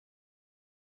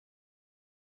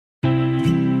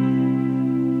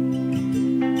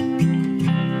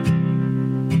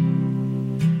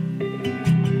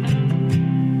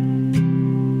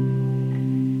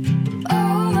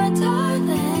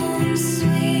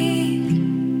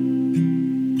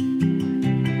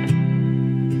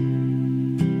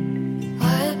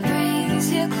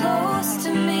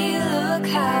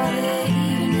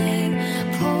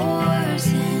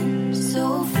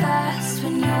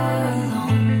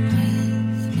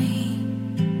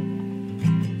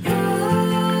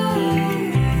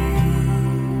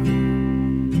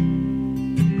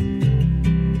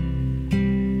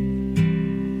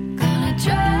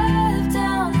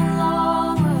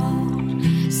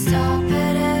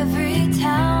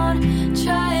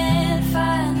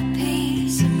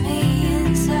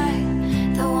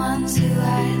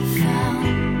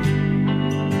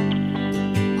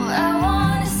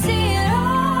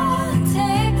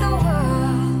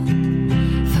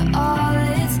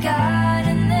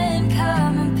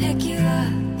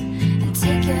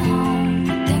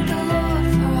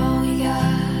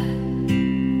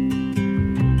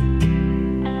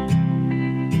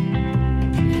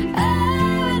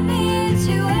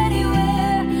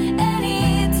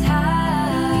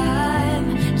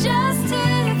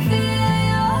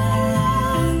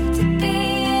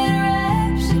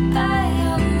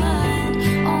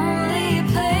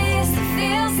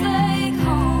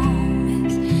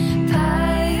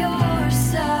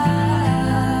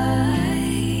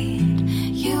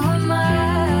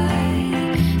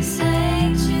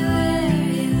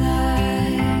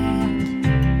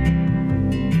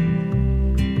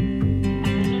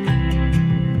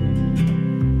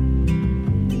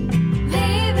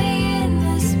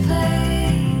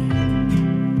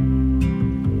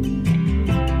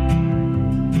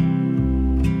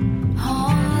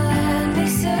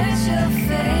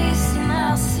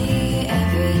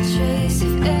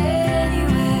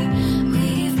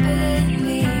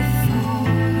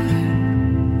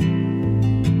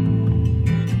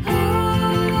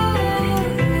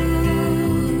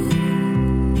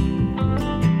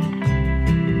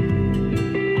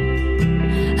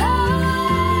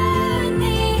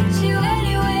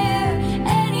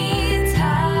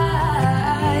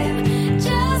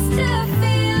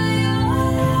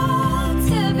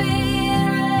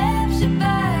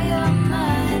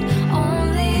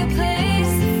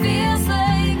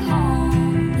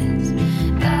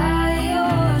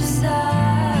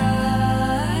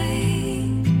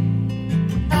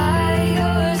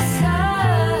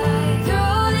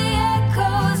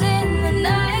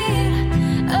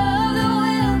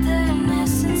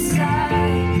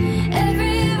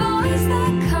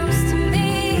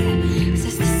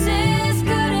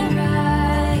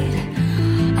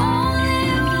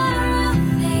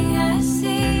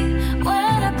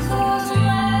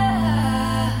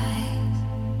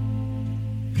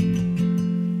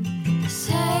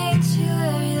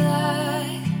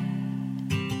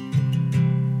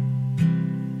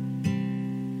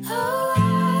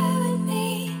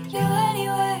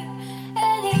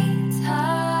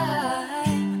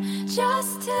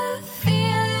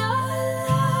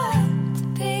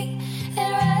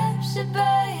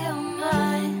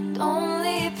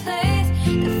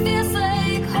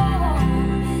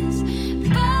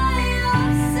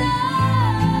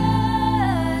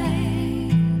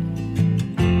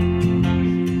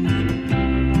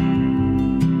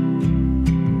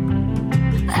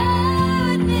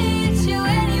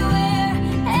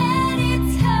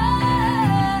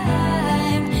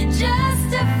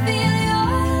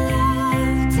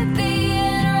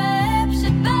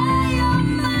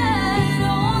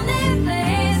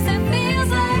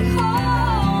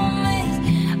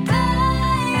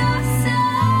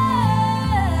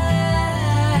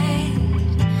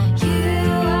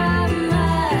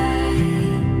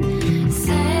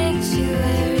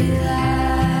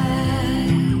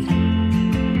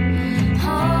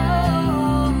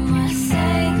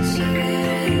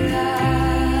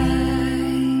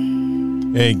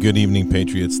Hey, good evening,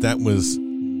 Patriots. That was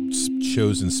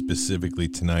chosen specifically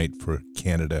tonight for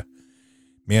Canada.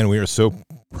 Man, we are so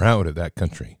proud of that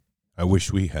country. I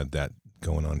wish we had that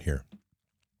going on here.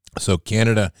 So,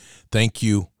 Canada, thank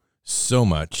you so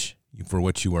much for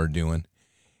what you are doing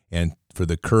and for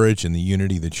the courage and the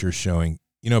unity that you're showing.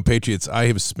 You know, Patriots, I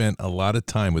have spent a lot of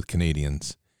time with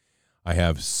Canadians. I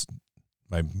have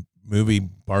my movie,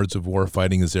 Bards of War,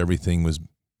 Fighting is Everything, was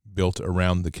built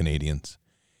around the Canadians.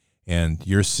 And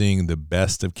you're seeing the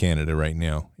best of Canada right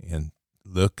now. And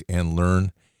look and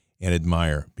learn and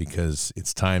admire, because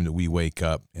it's time that we wake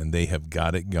up, and they have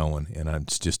got it going. And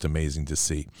it's just amazing to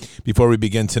see. Before we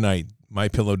begin tonight,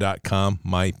 mypillow.com.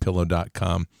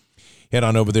 Head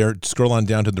on over there, scroll on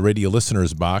down to the radio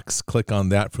listeners box, click on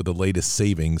that for the latest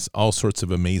savings. All sorts of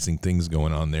amazing things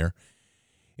going on there,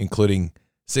 including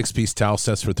 6-piece towel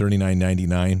sets for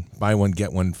 $39.99, buy one,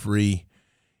 get one free.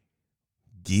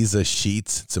 Giza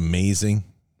sheets, it's amazing.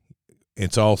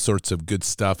 It's all sorts of good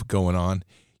stuff going on.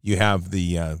 You have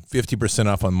the 50%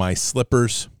 off on my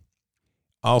slippers,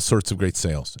 all sorts of great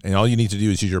sales. And all you need to do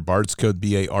is use your BARDS code,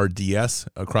 BARDS,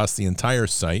 across the entire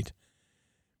site,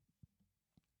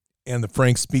 and the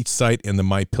Frank Speech site, and the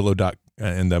MyPillow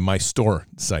and the My Store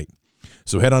site.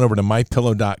 So head on over to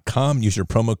mypillow.com, use your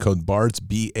promo code BARDS,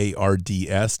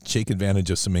 BARDS, take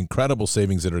advantage of some incredible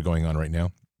savings that are going on right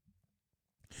now.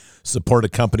 Support a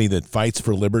company that fights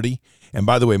for liberty. And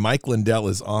by the way, Mike Lindell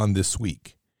is on this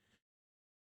week.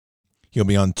 He'll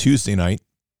be on Tuesday night.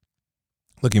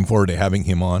 Looking forward to having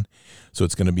him on. So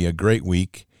it's going to be a great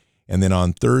week. And then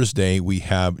on Thursday, we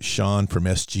have Sean from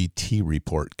SGT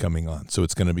Report coming on. So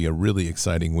it's going to be a really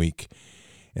exciting week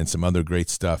and some other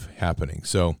great stuff happening.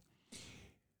 So,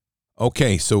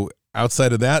 okay, so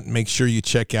outside of that, make sure you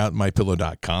check out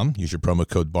mypillow.com. Use your promo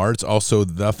code BARDS. Also,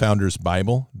 The Founders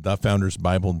Bible,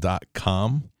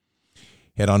 thefoundersbible.com.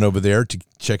 Head on over there to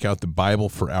check out the Bible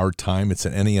for Our Time. It's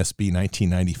an NASB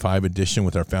 1995 edition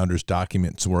with our Founders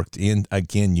documents worked in.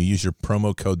 Again, you use your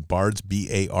promo code BARDS,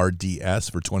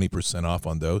 BARDS, for 20% off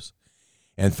on those.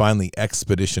 And finally,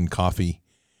 Expedition Coffee,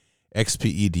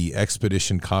 XPED,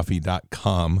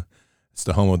 expeditioncoffee.com. It's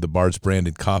the home of the Bards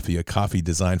branded coffee, a coffee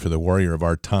designed for the warrior of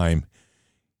our time.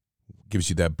 Gives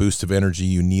you that boost of energy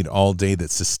you need all day,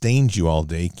 that sustains you all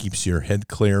day, keeps your head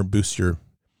clear, boosts your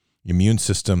immune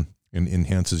system, and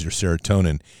enhances your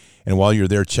serotonin. And while you're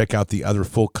there, check out the other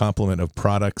full complement of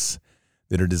products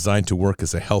that are designed to work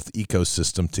as a health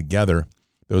ecosystem together.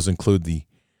 Those include the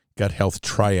Gut Health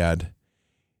Triad,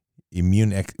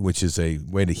 which is a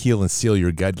way to heal and seal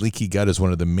your gut. Leaky gut is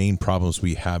one of the main problems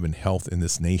we have in health in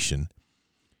this nation.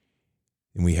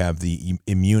 And we have the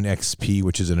Immune XP,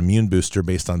 which is an immune booster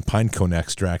based on pinecone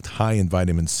extract, high in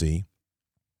vitamin C.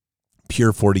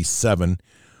 Pure 47,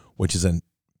 which is a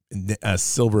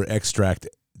silver extract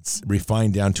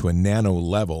refined down to a nano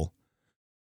level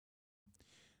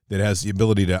that has the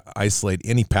ability to isolate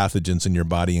any pathogens in your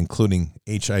body, including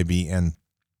HIV and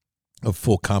a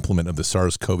full complement of the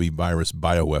SARS-CoV virus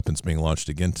bioweapons being launched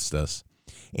against us.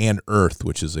 And Earth,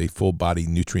 which is a full-body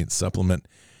nutrient supplement.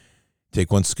 Take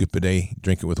 1 scoop a day,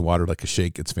 drink it with water like a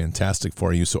shake. It's fantastic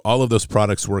for you. So all of those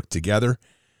products work together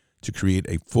to create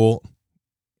a full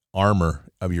armor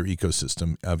of your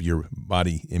ecosystem, of your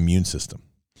body immune system.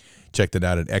 Check that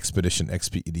out at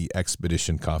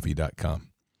expeditioncoffee.com.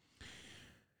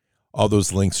 All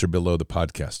those links are below the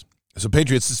podcast. So,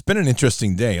 Patriots, it's been an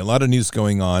interesting day. A lot of news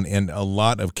going on, and a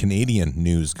lot of Canadian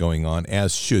news going on,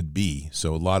 as should be.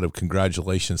 So a lot of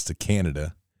congratulations to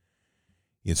Canada.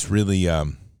 It's really a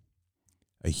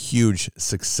huge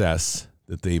success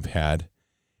that they've had.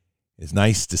 It's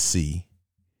nice to see.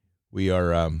 We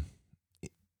are,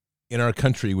 in our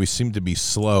country, we seem to be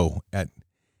slow at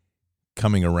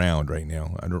coming around right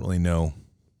now. I don't really know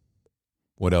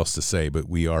what else to say, but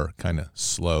we are kind of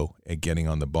slow at getting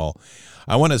on the ball.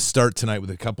 I want to start tonight with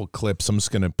a couple clips. I'm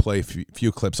just going to play a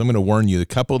few clips. I'm going to warn you, a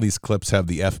couple of these clips have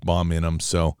the F-bomb in them,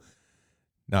 so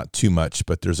not too much,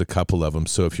 but there's a couple of them.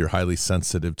 So if you're highly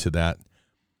sensitive to that,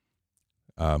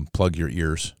 plug your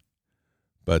ears.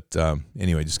 But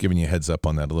anyway, just giving you a heads up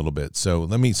on that a little bit. So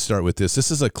let me start with this.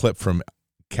 This is a clip from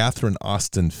Catherine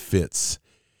Austin Fitts.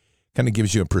 Kind of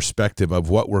gives you a perspective of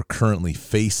what we're currently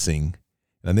facing.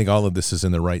 And I think all of this is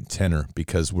in the right tenor,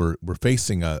 because we're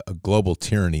facing a global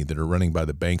tyranny that are running by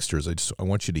the banksters. I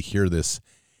want you to hear this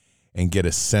and get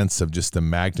a sense of just the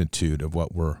magnitude of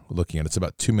what we're looking at. It's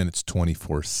about 2 minutes,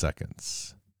 24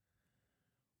 seconds.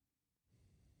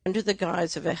 Under the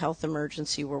guise of a health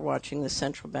emergency, we're watching the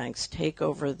central banks take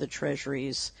over the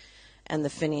treasuries and the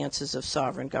finances of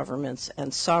sovereign governments,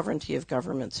 and sovereignty of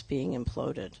governments being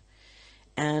imploded.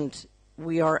 And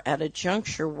we are at a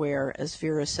juncture where, as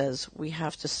Vera says, we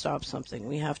have to stop something.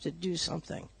 We have to do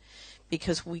something,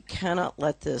 because we cannot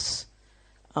let this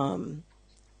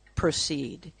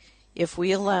proceed. If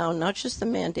we allow not just the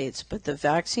mandates, but the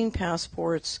vaccine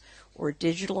passports or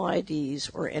digital IDs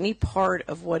or any part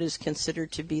of what is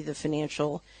considered to be the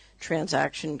financial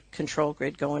transaction control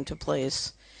grid go into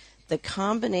place, the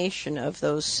combination of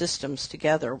those systems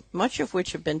together, much of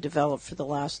which have been developed for the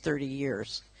last 30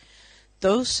 years,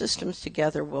 those systems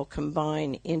together will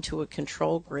combine into a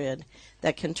control grid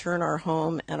that can turn our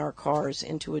home and our cars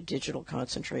into a digital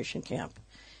concentration camp.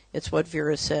 It's what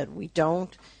Vera said. We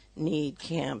don't need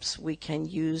camps. We can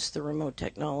use the remote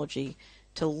technology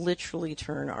to literally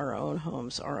turn our own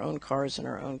homes, our own cars, and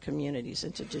our own communities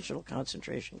into digital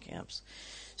concentration camps.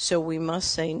 So we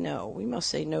must say no. We must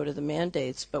say no to the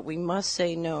mandates, but we must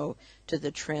say no to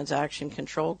the transaction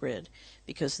control grid,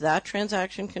 because that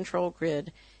transaction control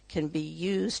grid can be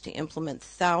used to implement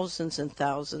thousands and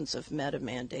thousands of meta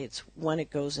mandates when it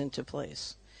goes into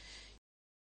place.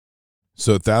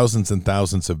 So thousands and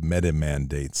thousands of meta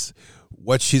mandates.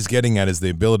 What she's getting at is the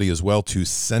ability as well to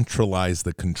centralize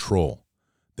the control.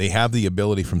 They have the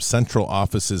ability from central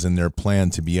offices in their plan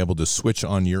to be able to switch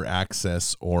on your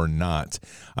access or not.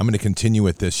 I'm going to continue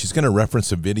with this. She's going to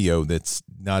reference a video that's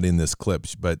not in this clip,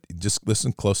 but just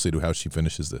listen closely to how she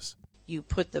finishes this. You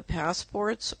put the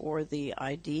passports or the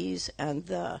IDs and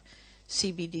the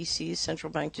CBDCs,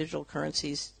 central bank digital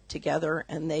currencies, together,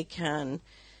 and they can,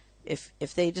 if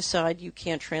they decide you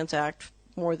can't transact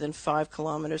more than 5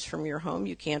 kilometers from your home,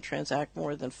 you can't transact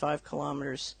more than 5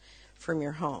 kilometers from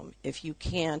your home. If you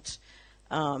can't,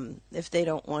 if they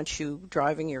don't want you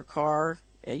driving your car,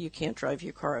 you can't drive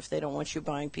your car. If they don't want you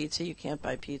buying pizza, you can't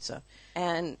buy pizza.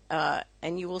 And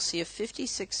you will see a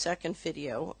 56-second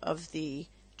video of the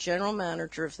general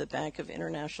manager of the Bank of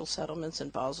International Settlements in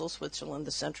Basel, Switzerland,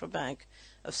 the central bank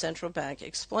of central bank,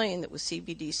 explain that with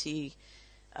CBDC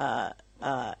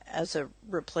as a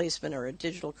replacement or a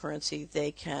digital currency,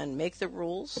 they can make the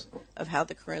rules of how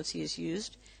the currency is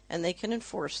used, and they can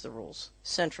enforce the rules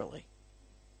centrally.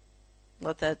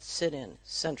 Let that sit in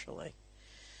centrally.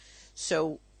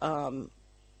 So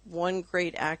one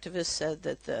great activist said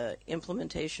that the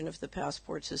implementation of the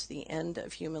passports is the end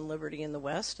of human liberty in the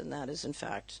West, and that is in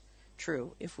fact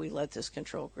true if we let this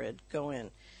control grid go in.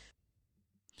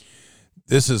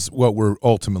 This is what we're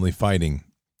ultimately fighting.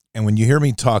 And when you hear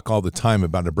me talk all the time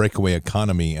about a breakaway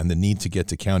economy and the need to get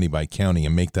to county by county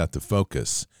and make that the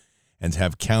focus, and to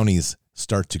have counties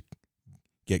start to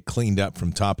get cleaned up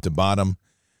from top to bottom,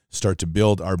 start to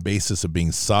build our basis of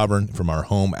being sovereign from our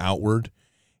home outward,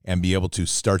 and be able to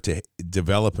start to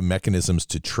develop mechanisms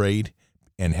to trade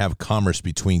and have commerce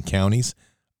between counties,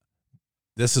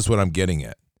 this is what I'm getting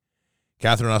at.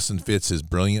 Catherine Austin Fitts is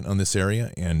brilliant on this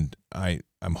area, and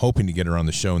I'm hoping to get her on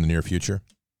the show in the near future.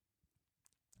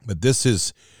 But this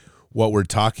is what we're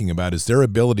talking about, is their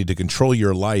ability to control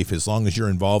your life as long as you're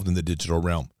involved in the digital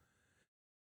realm.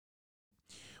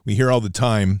 We hear all the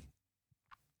time,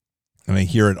 and I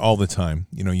hear it all the time.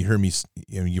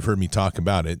 You've heard me talk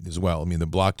about it as well. I mean, the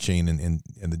blockchain and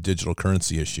the digital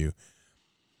currency issue,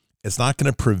 it's not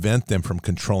going to prevent them from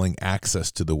controlling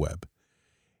access to the web.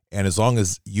 And as long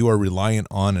as you are reliant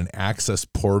on an access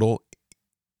portal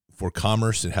for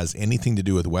commerce that has anything to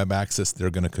do with web access,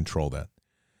 they're going to control that.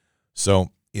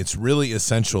 So it's really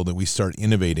essential that we start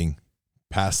innovating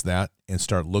past that and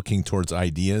start looking towards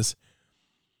ideas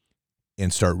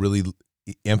and start really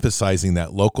emphasizing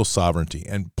that local sovereignty.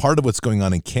 And part of what's going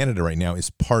on in Canada right now is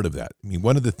part of that. I mean,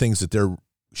 one of the things that they're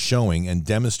showing and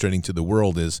demonstrating to the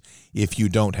world is if you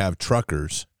don't have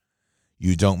truckers,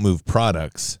 you don't move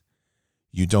products,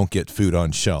 you don't get food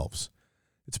on shelves.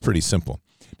 It's pretty simple.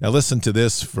 Now listen to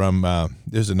this from,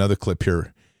 there's another clip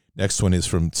here. Next one is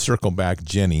from Circle Back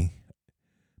Jenny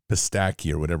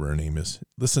Pistacchi, or whatever her name is.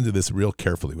 Listen to this real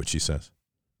carefully, what she says.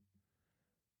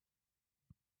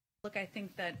 Look, I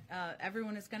think that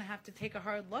everyone is going to have to take a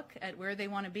hard look at where they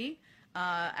want to be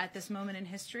at this moment in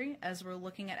history, as we're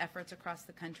looking at efforts across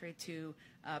the country to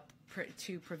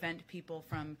prevent people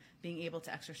from being able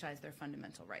to exercise their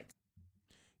fundamental rights.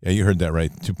 Yeah, you heard that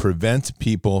right. To prevent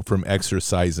people from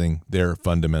exercising their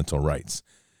fundamental rights.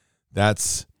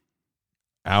 That's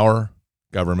our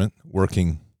government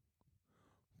working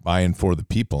by and for the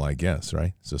people, I guess,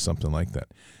 right? So something like that.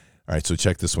 All right, so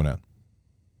check this one out.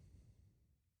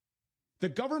 The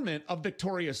government of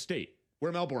Victoria State,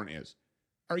 where Melbourne is,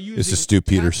 are using This is Stu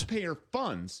Peters. taxpayer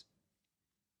funds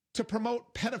to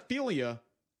promote pedophilia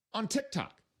on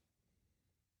TikTok.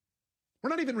 We're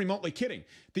not even remotely kidding.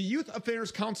 The Youth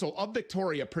Affairs Council of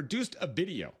Victoria produced a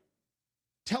video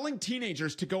telling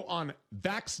teenagers to go on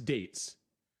vax dates,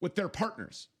 with their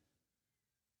partners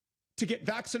to get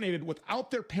vaccinated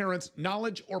without their parents'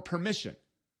 knowledge or permission.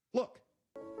 Look.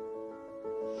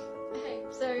 Hey,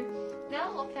 so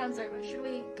now lockdown's over. Should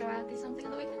we go out and do something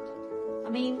on the weekend? I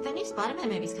mean, the new Spider-Man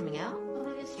movie's coming out. Oh,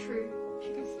 that is true.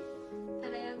 Should we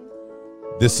 10 a.m.?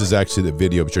 This is actually the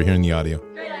video, but you're hearing the audio.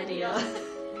 Great idea.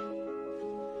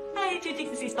 Hey, 2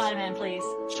 tickets to see Spider-Man, please.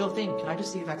 Sure thing. Can I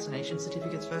just see your vaccination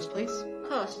certificates first, please? Of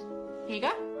course. Here you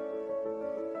go.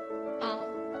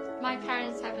 My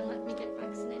parents haven't let me get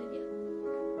vaccinated yet.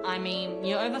 I mean,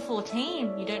 you're over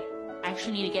 14. You don't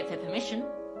actually need to get their permission.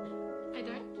 I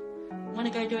don't?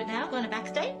 Want to go do it now? Go on a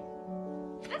back date?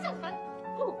 That sounds fun.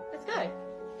 Cool, let's go.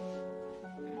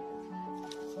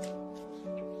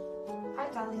 Hi,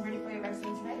 darling. Ready for your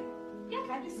vaccine today? Yeah.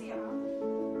 Can I just see your arm? Thank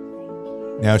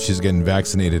you. Now she's getting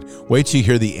vaccinated. Wait till you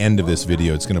hear the end of this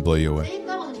video. It's going to blow you away.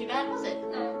 That wasn't too bad, was it?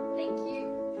 No, thank you.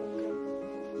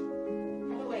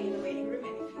 I'll wait in the waiting room,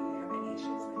 and if you have any issues,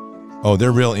 let me know. Oh,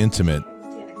 they're real intimate. See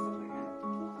you next appointment.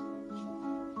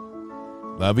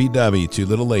 Lovey-dovey, 2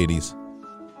 little ladies.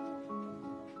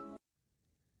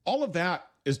 All of that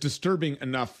is disturbing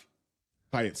enough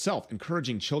by itself,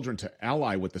 encouraging children to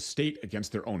ally with the state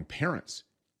against their own parents,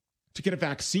 to get a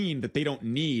vaccine that they don't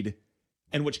need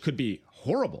and which could be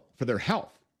horrible for their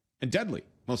health and deadly,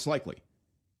 most likely.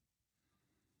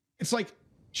 It's like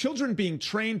children being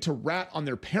trained to rat on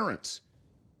their parents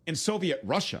in Soviet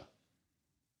Russia.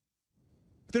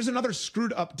 But there's another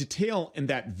screwed up detail in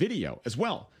that video as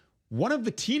well. One of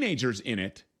the teenagers in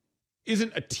it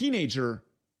isn't a teenager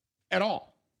at all.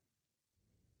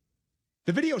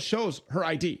 The video shows her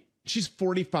ID. She's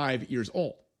 45 years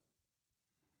old.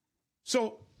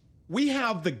 So we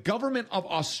have the government of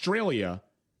Australia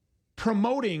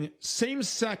promoting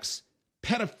same-sex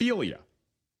pedophilia,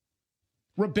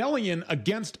 rebellion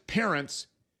against parents,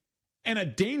 and a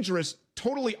dangerous,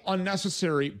 totally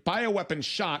unnecessary bioweapon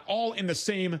shot all in the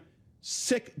same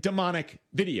sick, demonic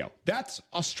video. That's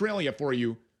Australia for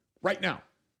you right now.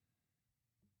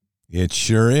 It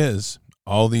sure is.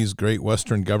 All these great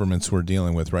Western governments we're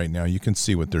dealing with right now, you can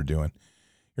see what they're doing.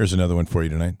 Here's another one for you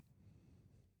tonight.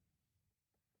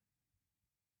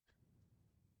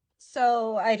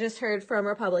 So I just heard from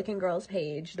Republican Girls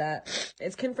page that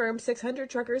it's confirmed 600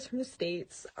 truckers from the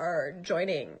states are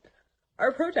joining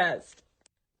our protest.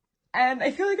 And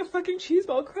I feel like a fucking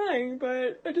cheeseball crying,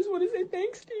 but I just want to say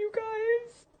thanks to you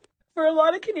guys. For a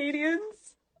lot of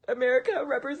Canadians, America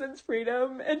represents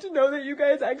freedom, and to know that you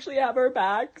guys actually have our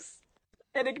backs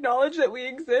and acknowledge that we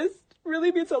exist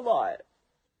really means a lot.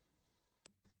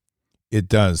 It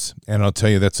does. And I'll tell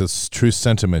you, that's a true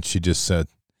sentiment she just said.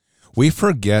 We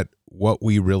forget what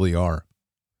we really are.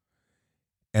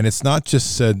 And it's not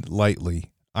just said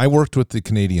lightly. I worked with the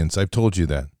Canadians. I've told you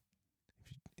that.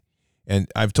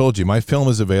 And I've told you, my film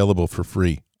is available for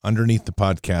free underneath the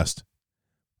podcast.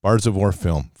 Bards of War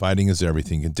film, Fighting is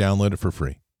Everything. You can download it for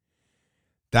free.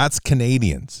 That's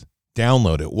Canadians.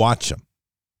 Download it. Watch them.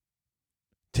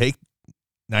 Take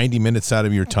 90 minutes out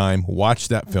of your time. Watch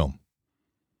that film.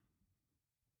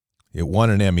 It won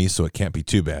an Emmy, so it can't be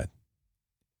too bad.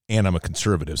 And I'm a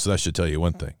conservative, so that should tell you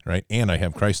one thing, right? And I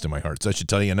have Christ in my heart, so that should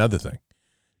tell you another thing.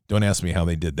 Don't ask me how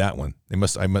they did that one. They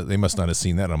must not have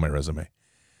seen that on my resume.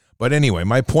 But anyway,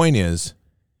 my point is,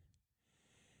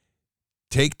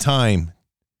 take time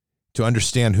to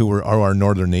understand who our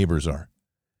northern neighbors are.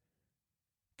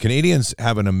 Canadians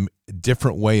have a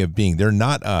different way of being. They're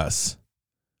not us,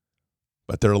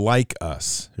 but they're like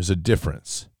us. There's a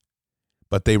difference.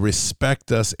 But they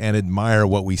respect us and admire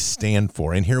what we stand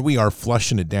for. And here we are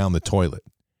flushing it down the toilet.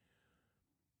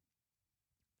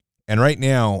 And right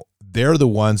now, they're the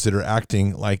ones that are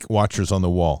acting like watchers on the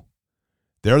wall.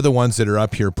 They're the ones that are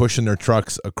up here pushing their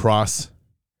trucks across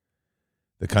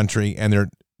the country, and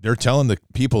they're telling the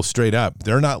people straight up,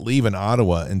 they're not leaving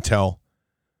Ottawa until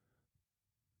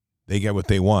they get what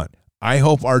they want. I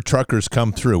hope our truckers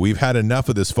come through. We've had enough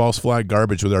of this false flag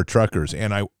garbage with our truckers,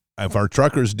 and if our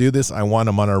truckers do this, I want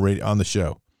them on on the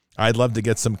show. I'd love to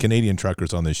get some Canadian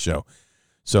truckers on this show.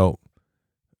 So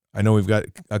I know we've got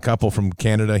a couple from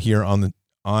Canada here on.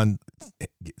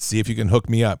 See if you can hook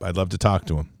me up. I'd love to talk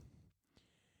to them.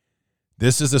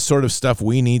 This is the sort of stuff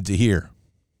we need to hear.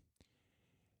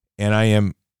 And I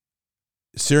am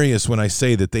serious when I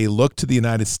say that they look to the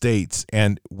United States,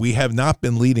 and we have not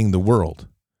been leading the world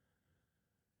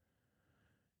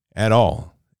at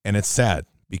all. And it's sad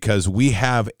because we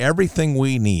have everything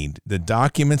we need, the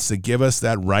documents that give us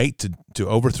that right to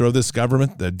overthrow this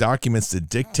government, the documents that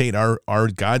dictate our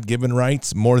God-given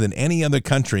rights more than any other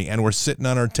country, and we're sitting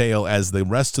on our tail as the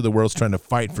rest of the world's trying to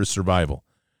fight for survival.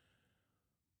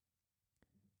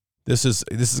 This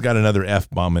has got another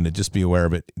F-bomb in it. Just be aware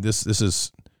of it. This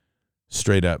is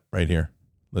straight up right here.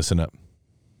 Listen up.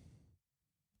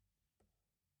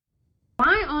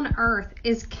 Why on earth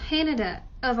is Canada,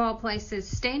 of all places,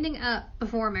 standing up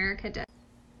before America does?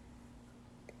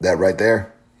 That right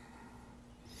there,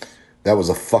 that was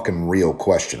a fucking real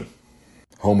question.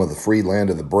 Home of the free, land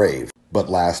of the brave, but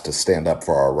last to stand up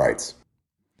for our rights.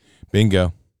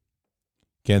 Bingo.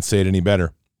 Can't say it any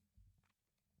better.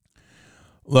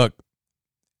 Look,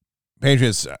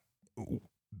 Patriots,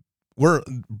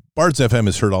 Bards FM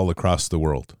is heard all across the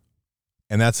world.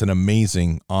 And that's an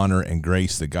amazing honor and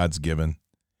grace that God's given.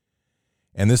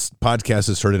 And this podcast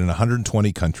is heard in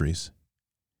 120 countries.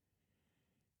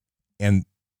 And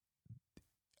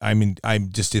I mean,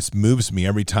 it moves me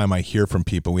every time I hear from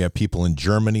people. We have people in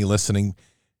Germany listening,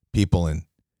 people in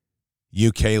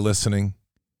UK listening.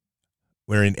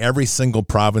 We're in every single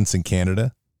province in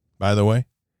Canada, by the way.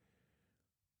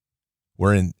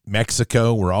 We're in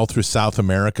Mexico. We're all through South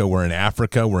America. We're in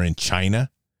Africa. We're in China.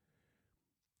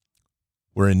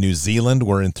 We're in New Zealand.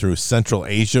 We're in through Central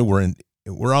Asia.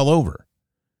 We're all over.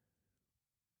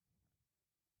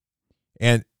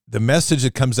 And the message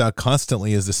that comes out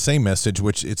constantly is the same message,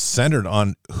 which it's centered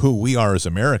on who we are as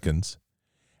Americans.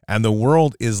 And the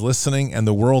world is listening and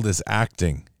the world is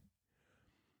acting.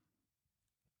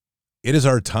 It is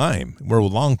our time. We're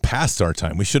long past our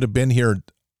time. We should have been here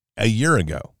a year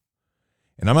ago.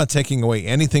 And I'm not taking away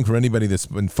anything from anybody that's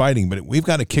been fighting, but we've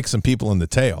got to kick some people in the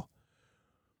tail.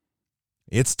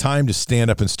 It's time to stand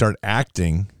up and start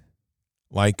acting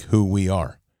like who we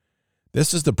are.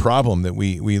 This is the problem that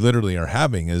we literally are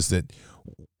having, is that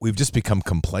we've just become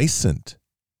complacent.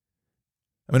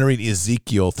 I'm going to read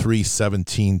Ezekiel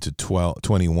 3:17 to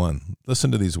 21.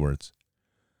 Listen to these words.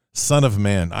 Son of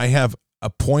man, I have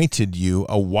appointed you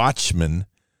a watchman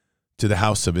to the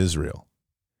house of Israel.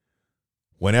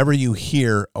 Whenever you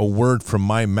hear a word from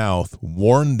my mouth,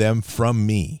 warn them from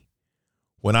me.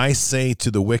 When I say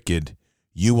to the wicked,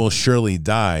 you will surely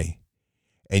die,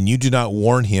 and you do not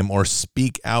warn him or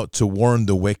speak out to warn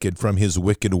the wicked from his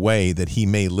wicked way that he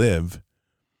may live,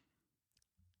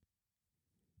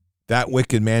 that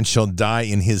wicked man shall die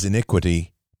in his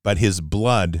iniquity, but his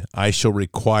blood I shall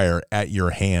require at your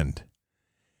hand.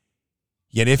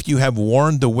 Yet if you have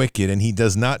warned the wicked, and he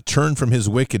does not turn from his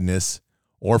wickedness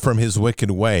or from his wicked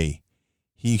way,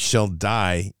 he shall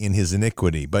die in his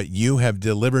iniquity. But you have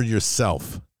delivered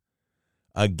yourself.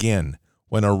 Again,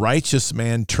 when a righteous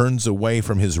man turns away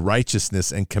from his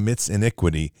righteousness and commits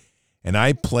iniquity, and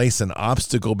I place an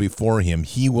obstacle before him,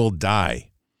 he will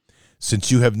die. Since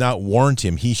you have not warned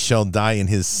him, he shall die in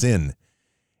his sin,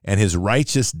 and his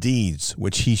righteous deeds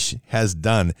which he has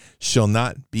done shall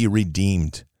not be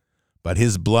redeemed. But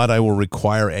his blood I will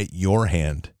require at your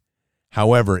hand.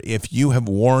 However, if you have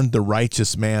warned the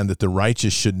righteous man that the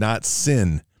righteous should not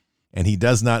sin, and he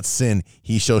does not sin,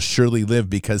 he shall surely live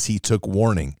because he took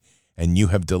warning, and you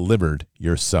have delivered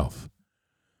yourself.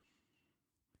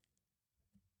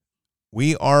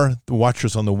 We are the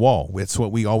watchers on the wall. It's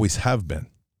what we always have been.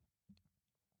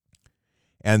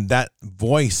 And that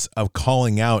voice of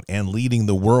calling out and leading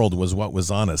the world was what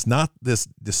was on us. Not this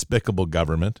despicable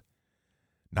government,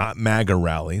 not MAGA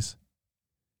rallies.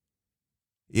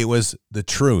 It was the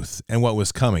truth and what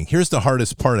was coming. Here's the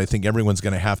hardest part I think everyone's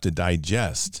going to have to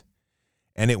digest.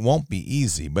 And it won't be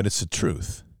easy, but it's the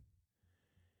truth.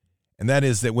 And that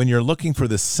is that when you're looking for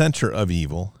the center of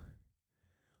evil,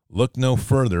 look no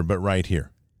further but right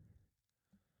here.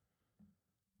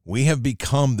 We have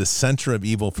become the center of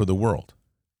evil for the world.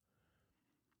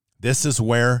 This is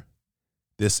where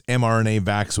this mRNA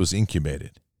vax was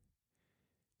incubated.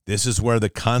 This is where the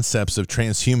concepts of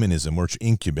transhumanism were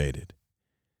incubated.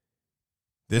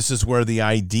 This is where the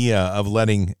idea of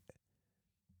letting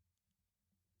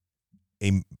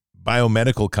a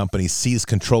biomedical company seize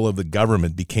control of the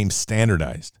government became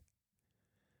standardized.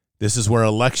 This is where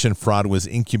election fraud was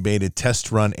incubated,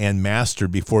 test run, and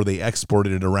mastered before they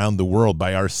exported it around the world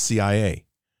by our CIA.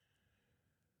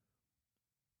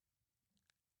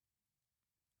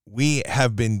 We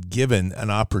have been given an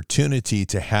opportunity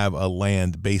to have a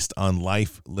land based on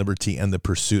life, liberty, and the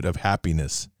pursuit of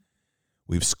happiness.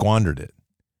 We've squandered it.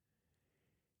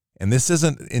 And this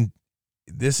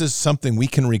is something we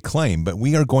can reclaim, but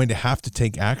we are going to have to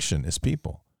take action as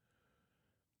people.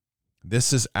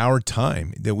 This is our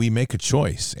time that we make a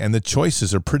choice, and the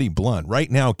choices are pretty blunt.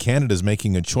 Right now, Canada's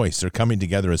making a choice. They're coming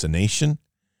together as a nation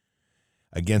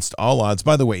against all odds.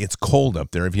 By the way, it's cold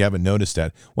up there, if you haven't noticed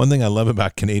that. One thing I love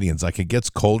about Canadians, like, it gets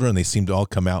colder and they seem to all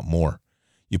come out more.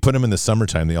 You put them in the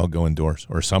summertime, they all go indoors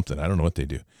or something. I don't know what they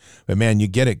do. But man, you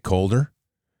get it colder.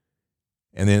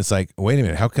 And then it's like, wait a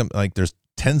minute, how come, like, there's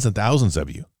tens of thousands of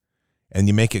you. And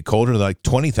you make it colder, like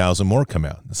 20,000 more come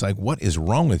out. It's like, what is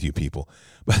wrong with you people?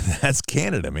 But that's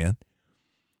Canada, man.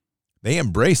 They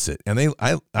embrace it, and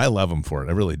I love them for it.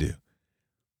 I really do.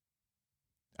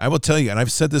 I will tell you, and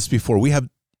I've said this before,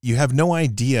 you have no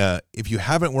idea, if you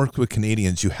haven't worked with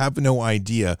Canadians, you have no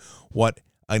idea what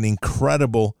an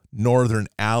incredible northern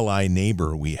ally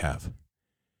neighbor we have.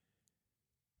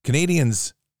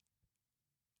 Canadians,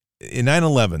 in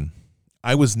 9/11,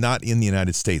 I was not in the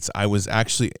United States. I was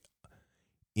actually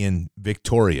in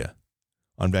Victoria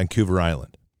on Vancouver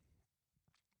Island.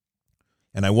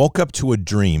 And I woke up to a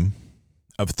dream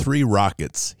of 3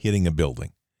 rockets hitting a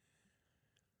building.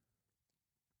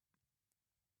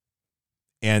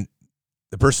 And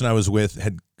the person I was with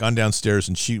had gone downstairs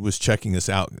and she was checking this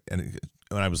out. And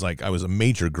I was like, I was a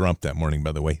major grump that morning,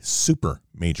 by the way, super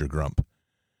major grump.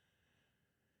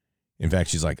 In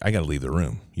fact, she's like, I got to leave the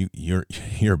room.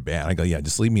 You're bad. I go, yeah,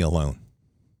 just leave me alone.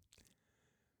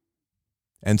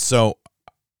 And so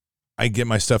I get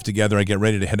my stuff together. I get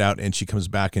ready to head out, and she comes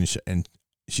back and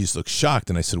she looks shocked.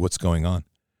 And I said, what's going on?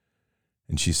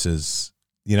 And she says,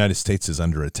 the United States is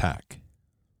under attack.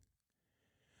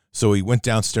 So we went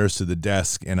downstairs to the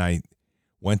desk, and I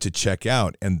went to check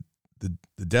out, and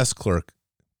the desk clerk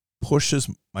pushes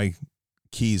my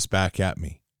keys back at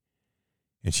me.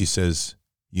 And she says,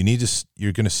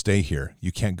 you're going to stay here.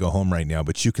 You can't go home right now,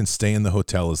 but you can stay in the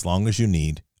hotel as long as you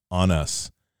need on us.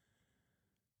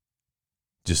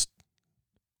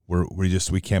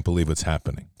 We can't believe what's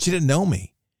happening. She didn't know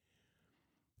me.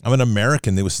 I'm an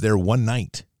American that was there one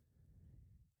night.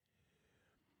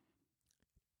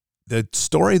 The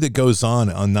story that goes on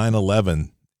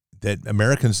 9/11 that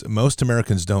most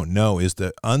Americans don't know is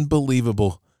the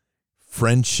unbelievable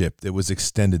friendship that was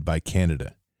extended by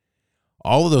Canada.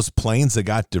 All of those planes that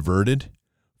got diverted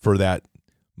for that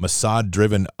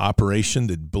Mossad-driven operation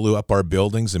that blew up our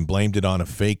buildings and blamed it on a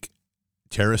fake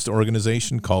terrorist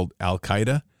organization called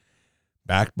Al-Qaeda,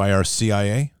 backed by our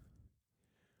CIA.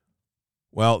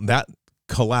 Well, that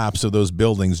collapse of those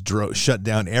buildings shut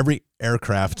down every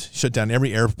aircraft, shut down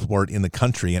every airport in the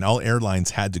country, and all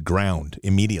airlines had to ground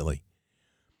immediately.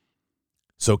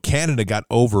 So Canada got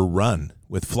overrun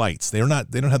with flights. They don't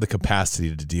have the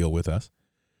capacity to deal with us,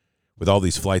 with all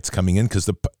these flights coming in, because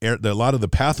a lot of the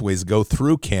pathways go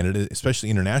through Canada, especially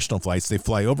international flights. They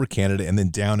fly over Canada and then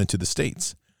down into the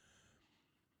States.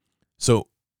 So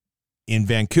in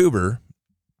Vancouver,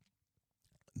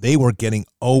 they were getting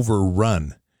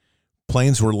overrun.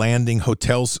 Planes were landing,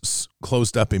 hotels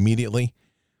closed up immediately.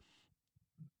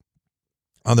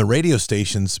 On the radio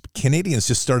stations, Canadians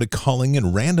just started calling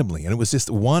in randomly, and it was just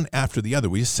one after the other.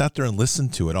 We just sat there and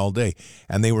listened to it all day.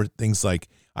 And they were things like,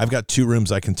 I've got 2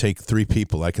 rooms, I can take 3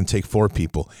 people, I can take 4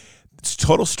 people. It's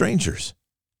total strangers.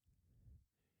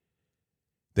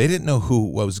 They didn't know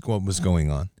what was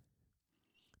going on.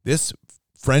 This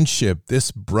friendship,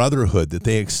 this brotherhood that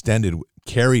they extended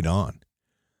carried on.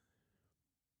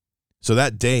 So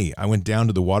that day, I went down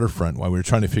to the waterfront while we were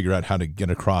trying to figure out how to get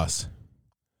across.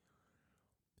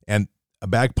 And a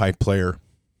bagpipe player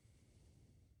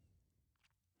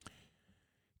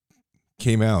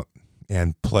came out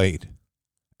and played.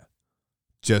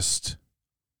 Just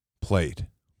played.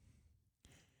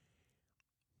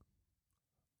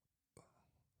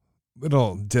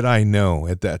 Little did I know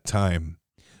at that time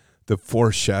the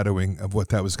foreshadowing of what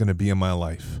that was going to be in my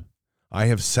life. I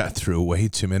have sat through way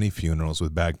too many funerals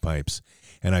with bagpipes,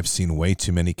 and I've seen way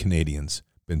too many Canadians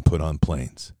been put on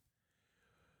planes.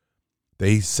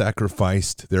 They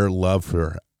sacrificed their love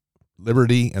for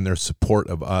liberty and their support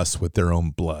of us with their own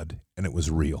blood, and it was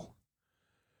real.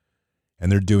 And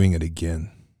they're doing it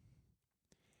again.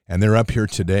 And they're up here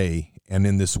today, and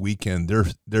in this weekend,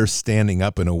 they're standing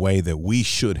up in a way that we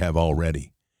should have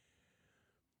already.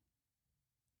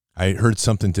 I heard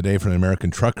something today from an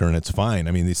American trucker, and it's fine.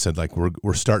 I mean, they said, like,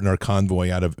 we're starting our convoy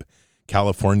out of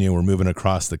California. We're moving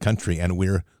across the country, and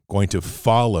we're going to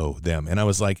follow them. And I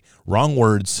was like, wrong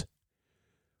words.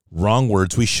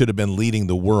 We should have been leading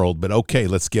the world, but okay,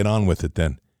 let's get on with it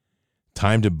then.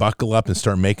 Time to buckle up and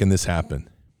start making this happen.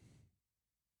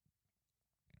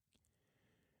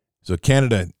 So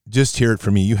Canada, just hear it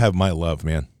from me. You have my love,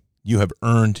 man. You have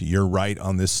earned your right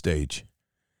on this stage.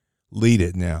 Lead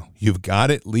it now. You've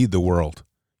got it. Lead the world.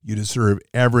 You deserve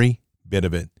every bit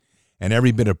of it. And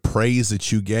every bit of praise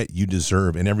that you get, you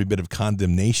deserve. And every bit of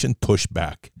condemnation, push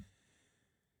back.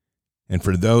 And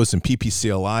for those in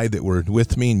PPCLI that were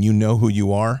with me and you know who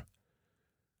you are,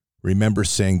 remember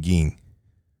Sanguine.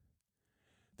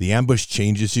 The ambush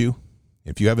changes you.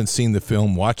 If you haven't seen the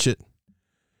film, watch it.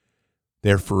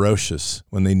 They're ferocious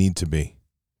when they need to be.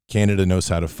 Canada knows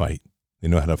how to fight. They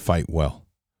know how to fight well.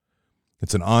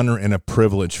 It's an honor and a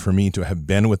privilege for me to have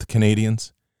been with the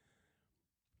Canadians.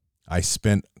 I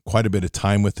spent quite a bit of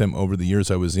time with them over the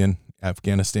years I was in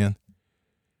Afghanistan.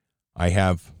 I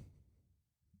have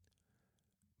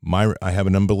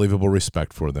an unbelievable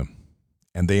respect for them.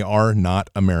 And they are not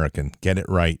American. Get it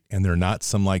right. And they're not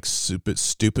some like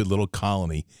stupid little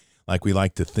colony like we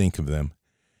like to think of them.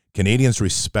 Canadians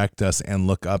respect us and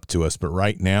look up to us. But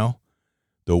right now,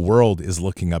 the world is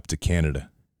looking up to Canada.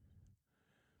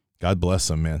 God bless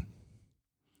them, man.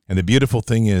 And the beautiful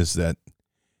thing is that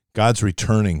God's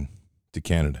returning to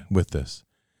Canada with this.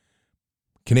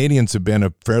 Canadians have been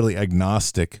a fairly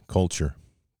agnostic culture.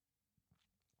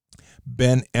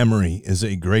 Ben Emery is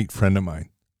a great friend of mine.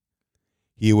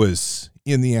 He was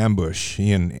in the ambush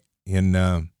in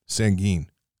Sangin.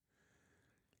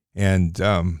 And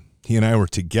he and I were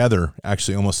together,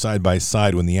 actually almost side by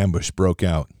side when the ambush broke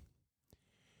out.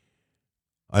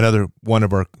 Another one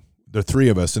of the three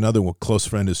of us, another close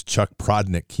friend is Chuck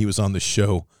Prodnick. He was on the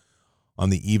show on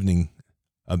the evening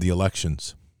of the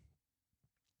elections.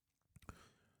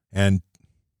 And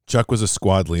Chuck was a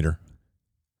squad leader.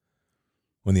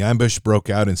 When the ambush broke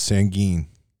out in Sangin,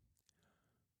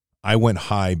 I went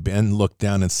high. Ben looked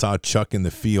down and saw Chuck in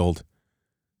the field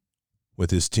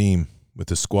with his team, with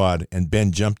the squad, and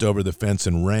Ben jumped over the fence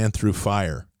and ran through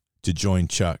fire to join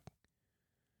Chuck.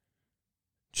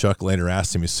 Chuck later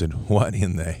asked him, he said, "What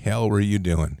in the hell were you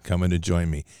doing coming to join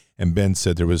me?" And Ben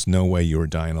said, "There was no way you were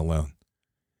dying alone."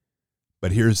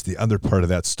 But here's the other part of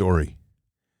that story.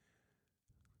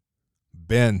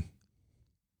 Ben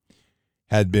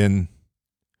had been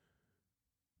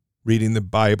reading the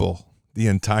Bible the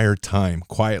entire time,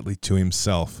 quietly to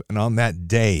himself. And on that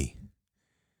day,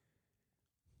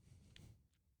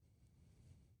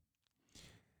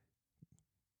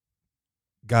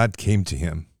 God came to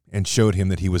him and showed him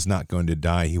that he was not going to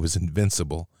die. He was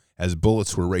invincible as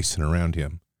bullets were racing around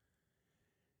him.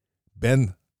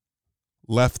 Ben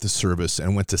left the service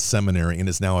and went to seminary and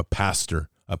is now a pastor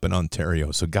up in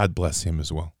Ontario. So God bless him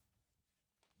as well.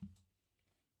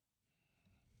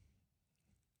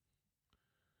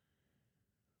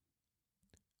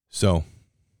 So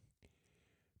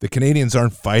the Canadians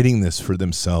aren't fighting this for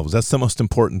themselves. That's the most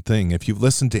important thing. If you've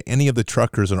listened to any of the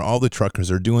truckers, or all the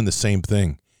truckers are doing the same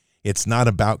thing. It's not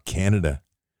about Canada.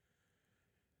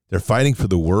 They're fighting for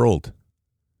the world.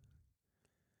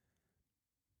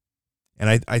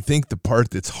 And I think the part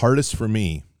that's hardest for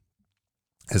me,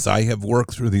 as I have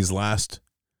worked through these last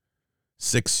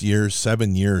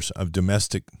 7 years of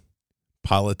domestic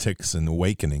politics and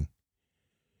awakening,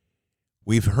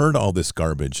 we've heard all this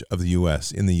garbage of the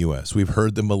U.S. in the U.S. We've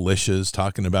heard the militias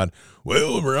talking about,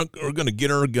 well, we're going to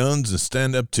get our guns and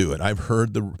stand up to it. I've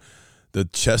heard the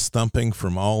chest thumping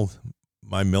from all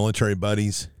my military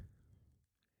buddies.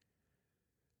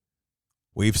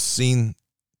 We've seen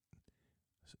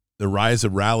the rise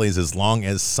of rallies as long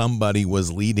as somebody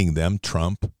was leading them,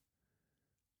 Trump.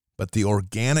 But the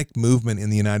organic movement in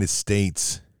the United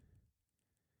States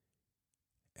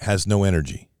has no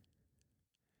energy.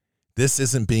 This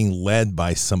isn't being led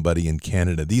by somebody in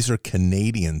Canada. These are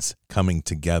Canadians coming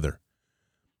together.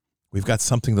 We've got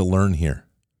something to learn here.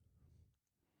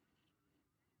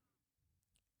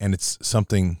 And it's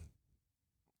something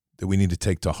that we need to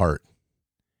take to heart.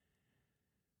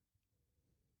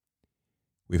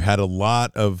 We've had a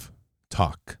lot of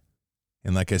talk.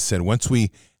 And like I said, once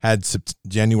we had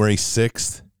January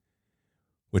 6th,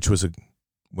 which was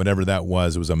whatever that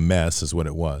was, it was a mess is what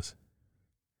it was.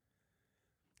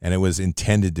 And it was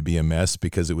intended to be a mess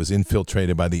because it was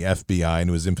infiltrated by the FBI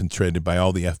and it was infiltrated by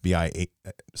all the FBI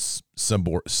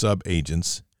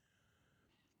sub-agents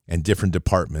and different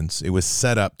departments. It was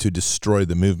set up to destroy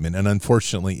the movement, and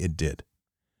unfortunately it did.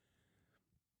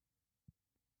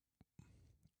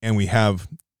 And we have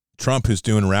Trump, who's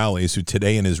doing rallies, who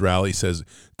today in his rally says,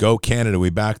 "Go Canada,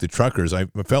 we back the truckers." I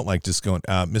felt like just going,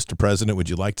 Mr. President, would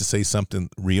you like to say something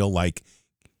real, like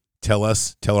tell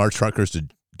our truckers to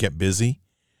get busy?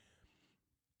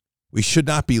 We should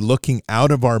not be looking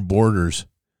out of our borders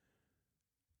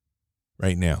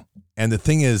right now. And the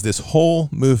thing is, this whole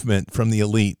movement from the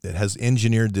elite that has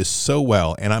engineered this so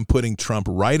well, and I'm putting Trump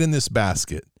right in this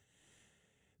basket,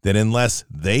 that unless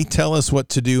they tell us what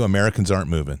to do, Americans aren't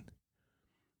moving.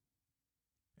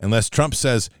 Unless Trump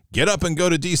says, get up and go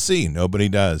to D.C., nobody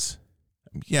does.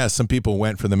 Yeah, some people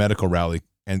went for the medical rally,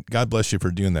 and God bless you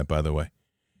for doing that, by the way.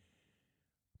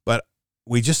 But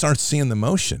we just aren't seeing the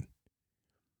motion.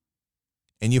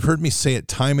 And you've heard me say it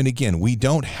time and again. We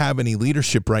don't have any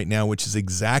leadership right now, which is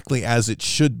exactly as it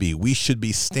should be. We should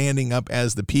be standing up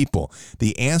as the people.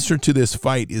 The answer to this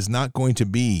fight is not going to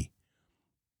be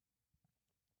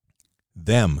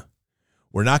them.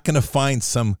 We're not going to find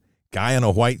some guy on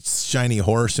a white shiny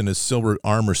horse in a silver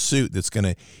armor suit that's going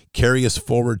to carry us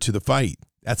forward to the fight.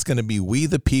 That's going to be we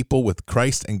the people with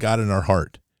Christ and God in our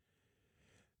heart.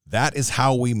 That is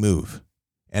how we move.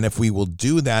 And if we will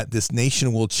do that, this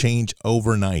nation will change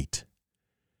overnight.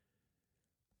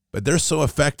 But they're so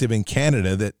effective in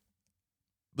Canada that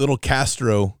little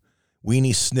Castro,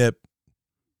 weenie snip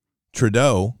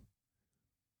Trudeau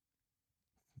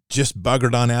just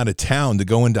buggered on out of town to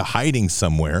go into hiding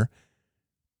somewhere,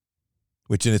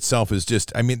 which in itself is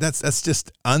just, I mean, that's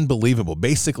just unbelievable.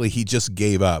 Basically, he just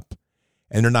gave up.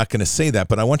 And they're not going to say that,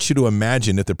 but I want you to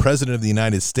imagine if the President of the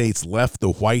United States left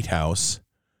the White House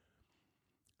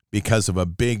because of a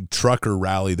big trucker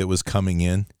rally that was coming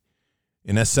in,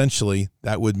 and essentially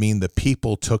that would mean the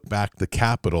people took back the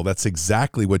Capitol. That's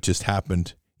exactly what just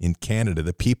happened in Canada.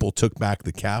 The people took back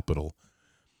the Capitol.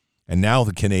 And now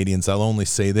the Canadians, I'll only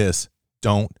say this,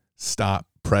 don't stop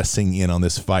pressing in on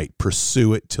this fight.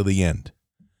 Pursue it to the end.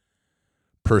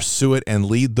 Pursue it and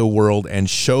lead the world and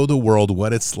show the world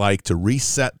what it's like to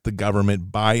reset the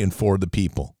government by and for the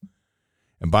people.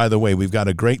 And by the way, we've got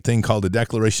a great thing called the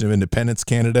Declaration of Independence,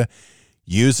 Canada.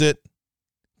 Use it,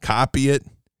 copy it,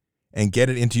 and get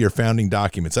it into your founding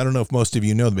documents. I don't know if most of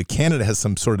you know, but Canada has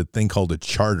some sort of thing called a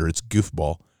charter. It's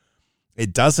goofball.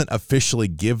 It doesn't officially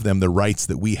give them the rights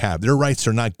that we have. Their rights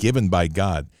are not given by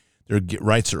God. Their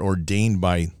rights are ordained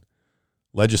by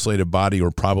legislative body or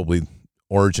probably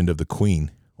origin of the Queen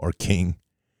or King.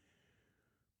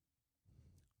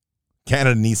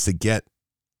 Canada needs to get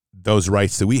those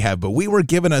rights that we have, but we were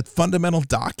given a fundamental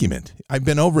document. I've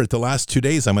been over it the last 2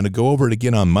 days. I'm going to go over it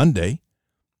again on Monday.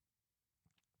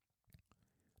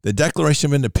 The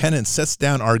Declaration of Independence sets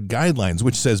down our guidelines,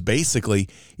 which says basically,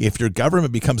 if your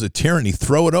government becomes a tyranny,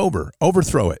 throw it over,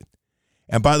 overthrow it.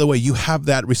 And by the way, you have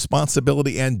that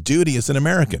responsibility and duty as an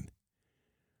American.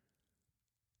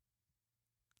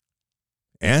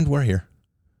 And we're here.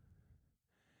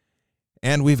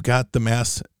 And we've got the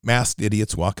masked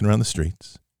idiots walking around the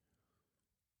streets.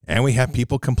 And we have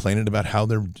people complaining about how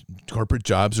their corporate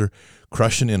jobs are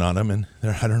crushing in on them. And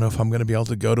I don't know if I'm going to be able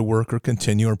to go to work or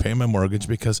continue or pay my mortgage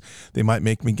because they might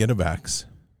make me get a vax.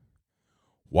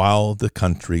 While the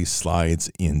country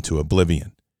slides into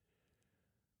oblivion.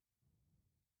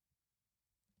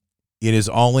 It is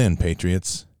all in,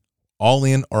 patriots. All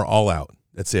in or all out.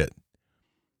 That's it.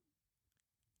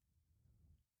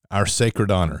 Our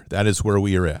sacred honor. That is where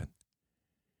we are at.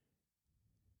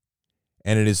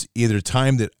 And it is either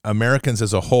time that Americans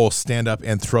as a whole stand up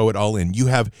and throw it all in. You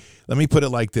have, let me put it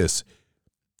like this.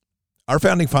 Our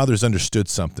founding fathers understood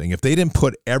something. If they didn't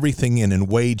put everything in and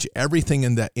wage everything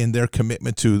in their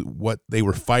commitment to what they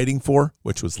were fighting for,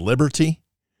 which was liberty,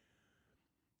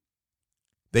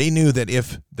 they knew that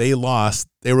if they lost,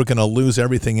 they were going to lose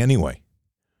everything anyway.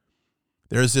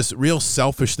 There's this real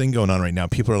selfish thing going on right now.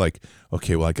 People are like,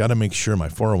 okay, well, I got to make sure my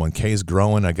 401k is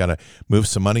growing. I got to move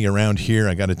some money around here.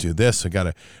 I got to do this. I'm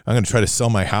going to try to sell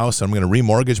my house. I'm going to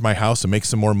remortgage my house and make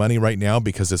some more money right now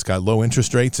because it's got low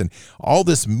interest rates and all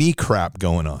this me crap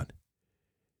going on.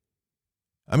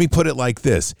 Let me put it like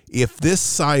this. If this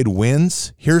side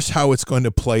wins, here's how it's going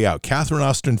to play out. Catherine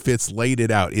Austin Fitts laid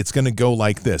it out. It's going to go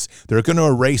like this. They're going to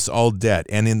erase all debt.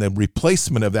 And in the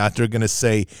replacement of that, they're going to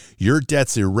say, your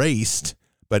debt's erased,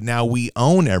 but now we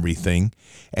own everything,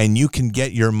 and you can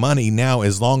get your money now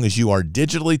as long as you are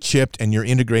digitally chipped and you're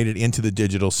integrated into the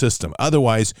digital system.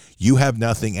 Otherwise, you have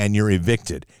nothing and you're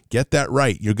evicted. Get that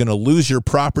right. You're going to lose your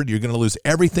property. You're going to lose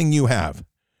everything you have.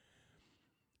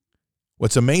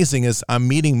 What's amazing is I'm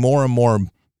meeting more and more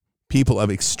people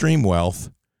of extreme wealth,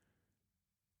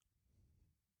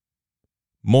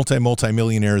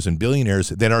 multi-millionaires and billionaires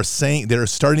that are saying they're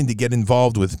starting to get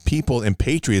involved with people and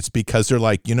patriots because they're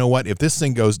like, you know what, if this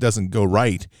thing doesn't go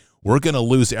right, we're going to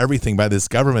lose everything by this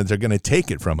government. They're going to take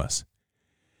it from us.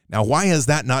 Now, why has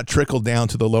that not trickled down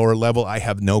to the lower level? I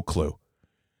have no clue.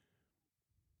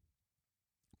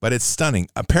 But it's stunning.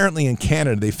 Apparently in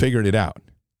Canada, they figured it out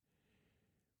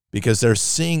because they're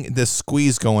seeing this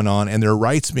squeeze going on and their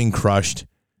rights being crushed.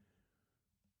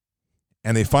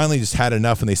 And they finally just had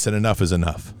enough, and they said enough is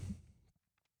enough.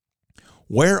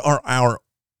 Where are our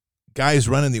guys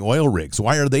running the oil rigs?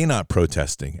 Why are they not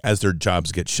protesting as their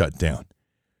jobs get shut down?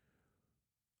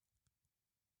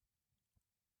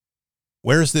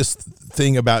 Where's this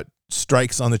thing about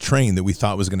strikes on the train that we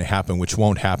thought was going to happen, which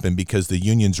won't happen because the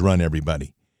unions run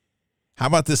everybody? How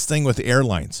about this thing with the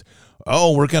airlines?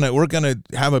 Oh, we're gonna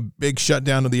have a big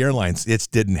shutdown of the airlines. It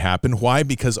didn't happen. Why?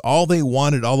 Because all they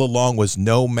wanted all along was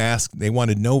no mask. They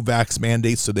wanted no vax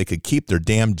mandates so they could keep their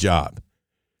damn job.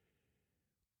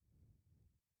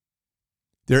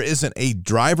 There isn't a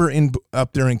driver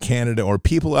up there in Canada or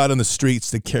people out on the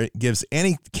streets that gives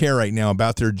any care right now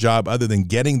about their job other than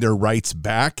getting their rights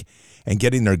back and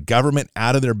getting their government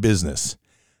out of their business.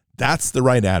 That's the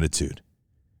right attitude.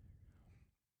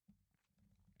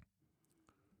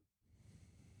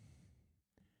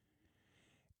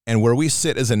 And where we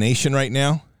sit as a nation right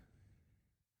now,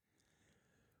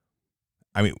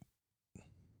 I mean,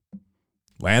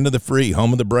 land of the free,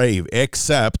 home of the brave,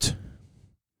 except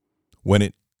when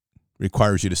it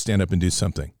requires you to stand up and do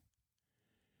something.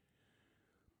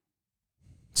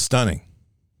 Stunning.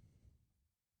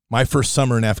 My first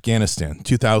summer in Afghanistan,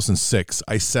 2006,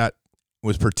 I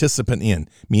was participant in,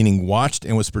 meaning watched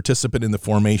and was participant in the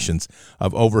formations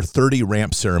of over 30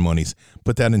 ramp ceremonies.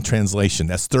 Put that in translation.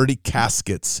 That's 30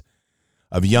 caskets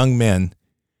of young men,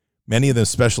 many of them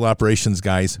special operations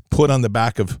guys, put on the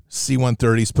back of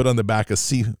C-130s, put on the back of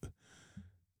C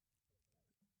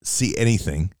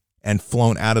anything, and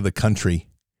flown out of the country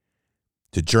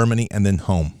to Germany and then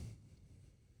home.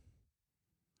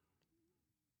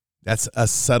 That's a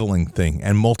settling thing,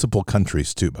 and multiple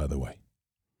countries too, by the way.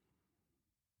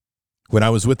 When I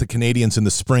was with the Canadians in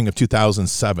the spring of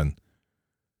 2007,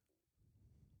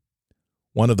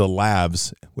 one of the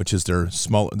LAVs, which is their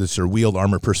wheeled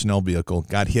armored personnel vehicle,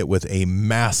 got hit with a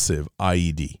massive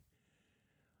IED,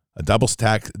 a double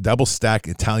stack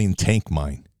Italian tank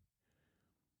mine.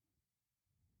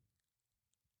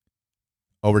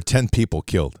 Over 10 people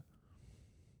killed.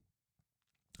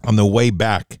 On the way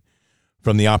back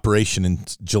from the operation in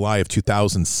July of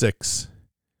 2006,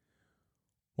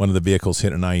 one of the vehicles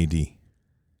hit an IED. It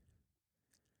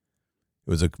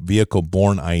was a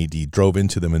vehicle-borne IED, drove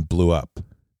into them and blew up,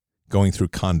 going through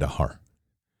Kandahar.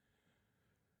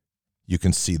 You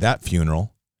can see that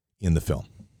funeral in the film.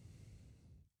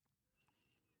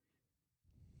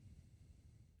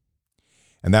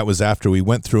 And that was after we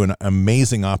went through an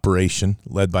amazing operation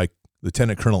led by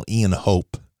Lieutenant Colonel Ian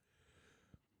Hope,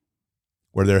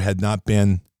 where there had not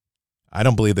been, I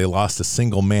don't believe they lost a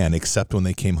single man except when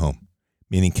they came home,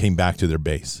 meaning came back to their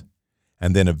base.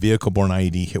 And then a vehicle-borne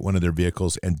IED hit one of their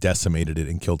vehicles and decimated it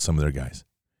and killed some of their guys.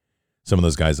 Some of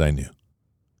those guys I knew.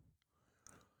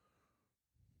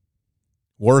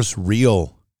 War's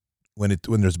real when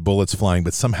there's bullets flying,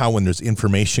 but somehow when there's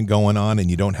information going on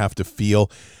and you don't have to feel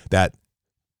that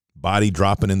body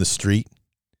dropping in the street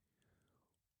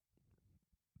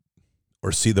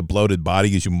or see the bloated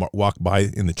body as you walk by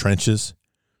in the trenches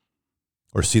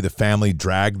or see the family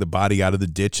drag the body out of the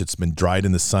ditch. It's been dried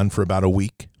in the sun for about a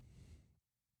week.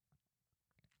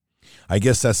 I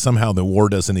guess that's somehow the war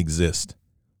doesn't exist.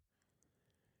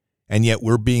 And yet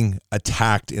we're being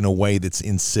attacked in a way that's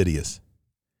insidious.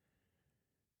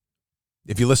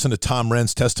 If you listen to Tom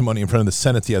Wren's testimony in front of the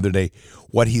Senate the other day,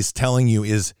 what he's telling you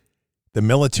is the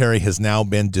military has now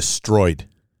been destroyed.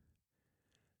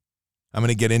 I'm going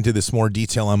to get into this more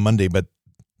detail on Monday, but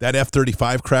that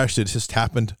F-35 crash that just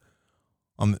happened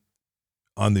on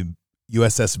the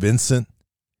USS Vincent,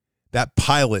 that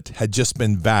pilot had just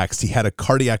been vaxxed. He had a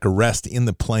cardiac arrest in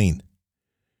the plane.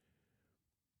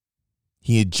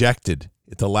 He ejected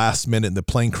at the last minute, and the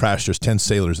plane crashed. There's 10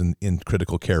 sailors in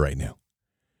critical care right now.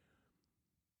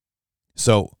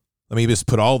 So let me just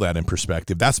put all that in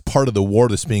perspective. That's part of the war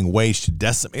that's being waged to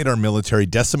decimate our military,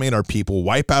 decimate our people,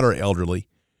 wipe out our elderly.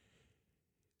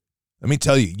 Let me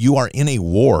tell you, you are in a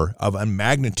war of a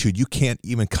magnitude you can't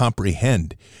even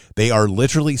comprehend. They are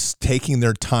literally taking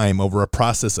their time over a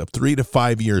process of 3 to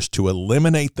 5 years to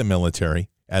eliminate the military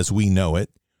as we know it,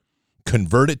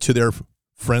 convert it to their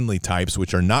friendly types,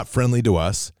 which are not friendly to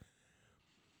us.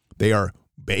 They are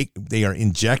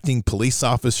injecting police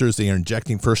officers. They are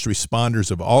injecting first responders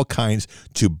of all kinds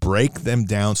to break them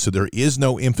down so there is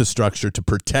no infrastructure to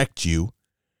protect you.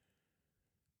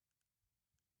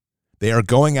 They are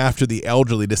going after the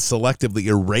elderly to selectively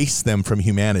erase them from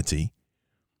humanity.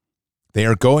 They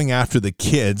are going after the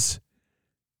kids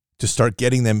to start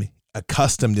getting them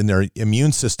accustomed in their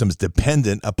immune systems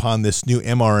dependent upon this new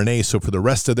mRNA. So for the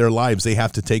rest of their lives, they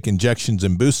have to take injections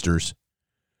and boosters.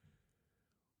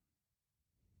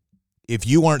 If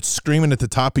you aren't screaming at the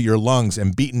top of your lungs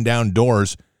and beating down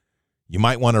doors, you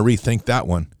might want to rethink that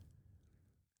one.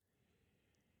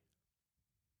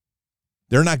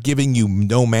 They're not giving you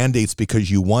no mandates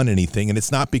because you won anything, and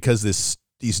it's not because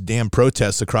these damn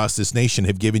protests across this nation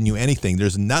have given you anything.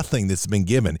 There's nothing that's been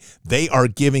given. They are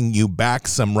giving you back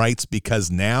some rights because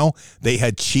now they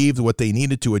had achieved what they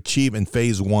needed to achieve in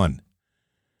phase 1.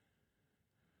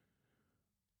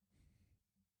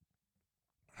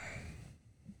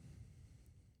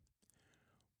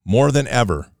 More than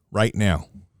ever, right now,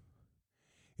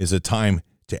 is a time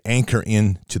to anchor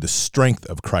in to the strength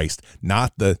of Christ,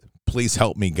 not the please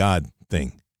help me, God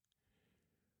thing.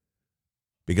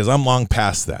 Because I'm long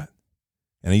past that.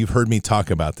 And you've heard me talk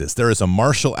about this. There is a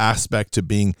martial aspect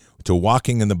to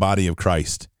walking in the body of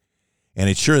Christ. And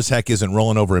it sure as heck isn't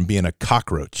rolling over and being a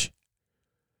cockroach.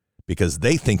 Because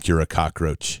they think you're a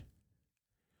cockroach.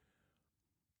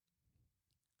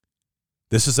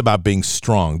 This is about being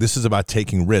strong. This is about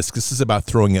taking risks. This is about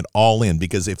throwing it all in.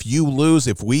 Because if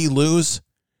we lose,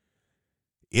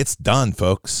 it's done,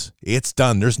 folks. It's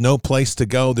done. There's no place to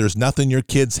go. There's nothing your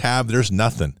kids have. There's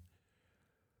nothing.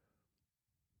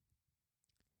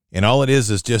 And all it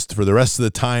is just for the rest of the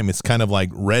time, it's kind of like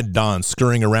Red Dawn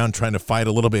scurrying around trying to fight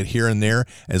a little bit here and there,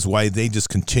 as why they just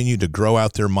continue to grow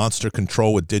out their monster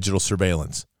control with digital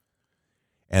surveillance.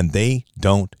 And they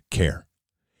don't care.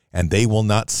 And they will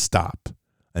not stop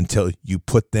until you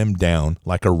put them down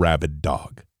like a rabid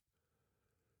dog.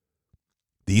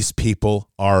 These people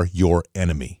are your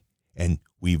enemy, and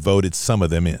we voted some of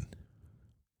them in.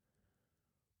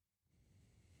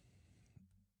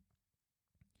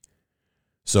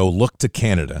 So look to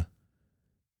Canada,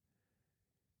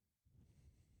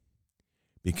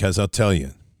 because I'll tell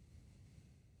you,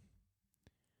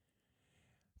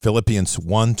 Philippians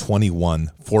 1:21,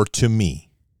 for to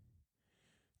me,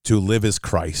 to live is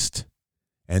Christ,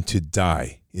 and to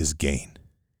die is gain.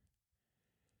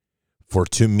 For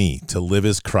to me, to live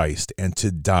is Christ, and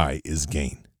to die is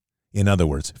gain. In other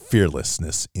words,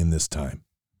 fearlessness in this time.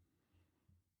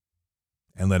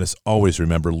 And let us always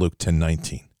remember Luke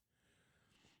 10:19.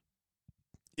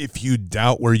 If you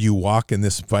doubt where you walk in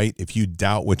this fight, if you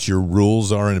doubt what your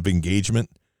rules are of engagement,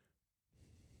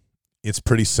 it's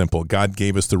pretty simple. God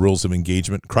gave us the rules of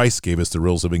engagement. Christ gave us the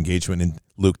rules of engagement in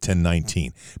Luke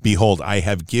 10:19. Behold, I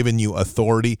have given you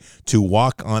authority to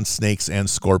walk on snakes and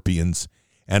scorpions,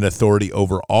 and authority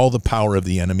over all the power of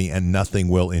the enemy, and nothing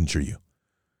will injure you.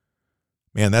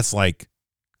 Man, that's like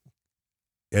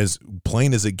as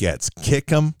plain as it gets. Kick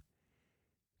them,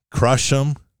 crush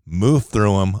them, move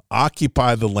through them,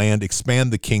 occupy the land,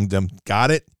 expand the kingdom.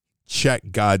 Got it?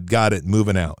 Check, God, got it,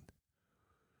 moving out.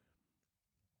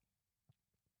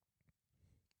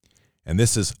 And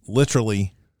this is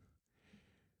literally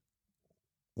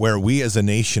where we as a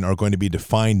nation are going to be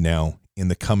defined now in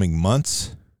the coming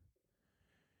months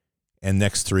and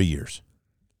next 3 years.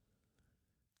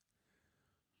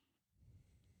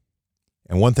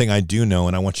 And one thing I do know,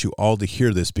 and I want you all to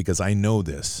hear this because I know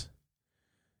this,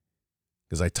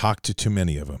 because I talk to too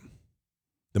many of them.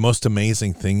 The most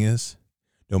amazing thing is,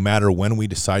 no matter when we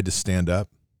decide to stand up,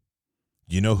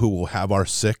 you know who will have our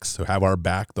six, who have our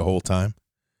back the whole time?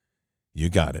 You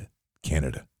got it,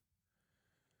 Canada.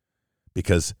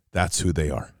 Because that's who they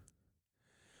are.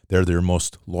 They're their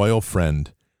most loyal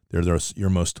friend. They're your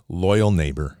most loyal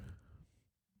neighbor.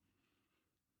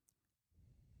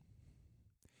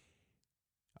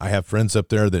 I have friends up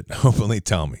there that openly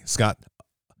tell me, Scott,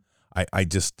 I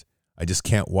just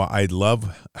can't. I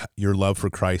love your love for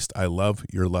Christ. I love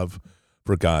your love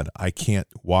for God. I can't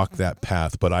walk that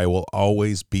path, but I will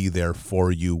always be there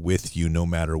for you, with you, no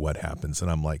matter what happens.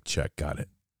 And I'm like, check, got it.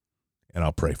 And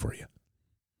I'll pray for you.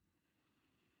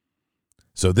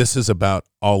 So this is about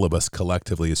all of us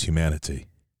collectively as humanity.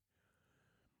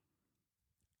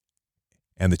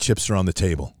 And the chips are on the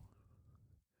table.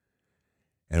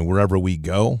 And wherever we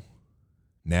go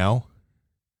now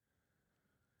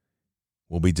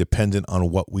will be dependent on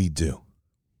what we do.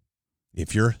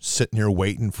 If you're sitting here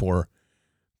waiting for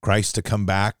Christ to come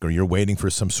back, or you're waiting for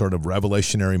some sort of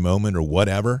revelationary moment or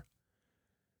whatever,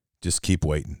 just keep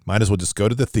waiting. Might as well just go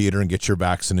to the theater and get your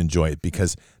vaccine and enjoy it,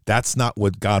 because that's not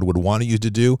what God would want you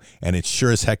to do, and it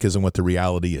sure as heck isn't what the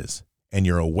reality is. And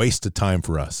you're a waste of time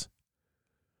for us.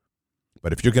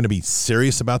 But if you're going to be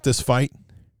serious about this fight,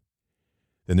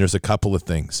 then there's a couple of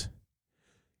things.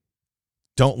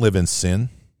 Don't live in sin.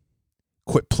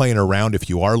 Quit playing around. If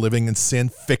you are living in sin,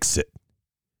 fix it.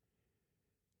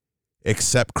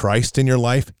 Accept Christ in your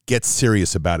life. Get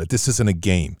serious about it. This isn't a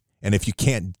game. And if you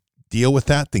can't deal with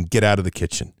that, then get out of the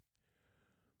kitchen.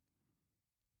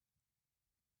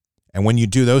 And when you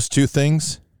do those two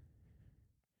things,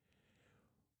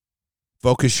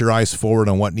 focus your eyes forward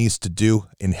on what needs to do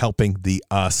in helping the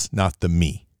us, not the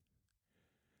me.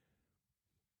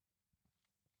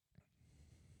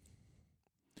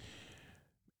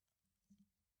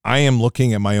 I am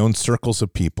looking at my own circles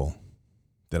of people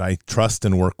that I trust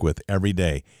and work with every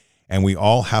day, and we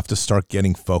all have to start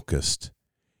getting focused.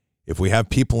 If we have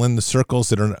people in the circles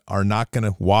that are not going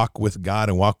to walk with God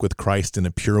and walk with Christ in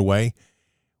a pure way,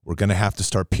 we're going to have to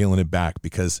start peeling it back,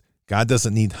 because God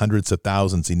doesn't need hundreds of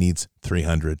thousands. He needs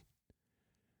 300.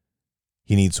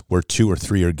 He needs where 2 or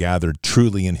 3 are gathered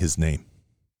truly in his name.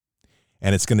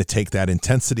 And it's going to take that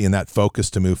intensity and that focus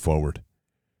to move forward.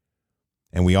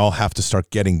 And we all have to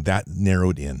start getting that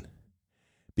narrowed in,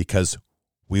 because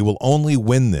we will only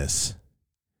win this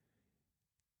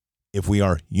if we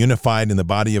are unified in the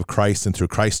body of Christ and through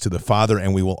Christ to the Father,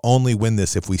 and we will only win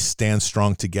this if we stand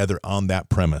strong together on that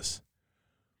premise.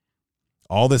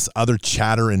 All this other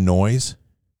chatter and noise,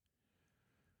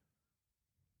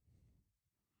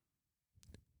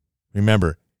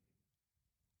 remember,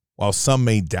 while some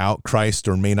may doubt Christ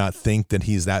or may not think that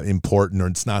he's that important or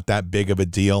it's not that big of a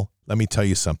deal, let me tell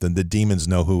you something. The demons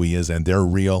know who he is, and they're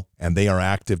real, and they are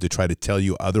active to try to tell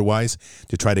you otherwise,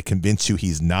 to try to convince you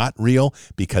he's not real,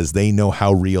 because they know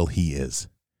how real he is.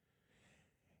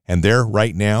 And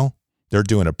right now, they're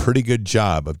doing a pretty good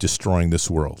job of destroying this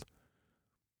world.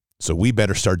 So we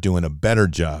better start doing a better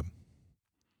job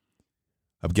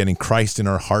of getting Christ in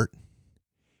our heart,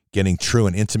 getting true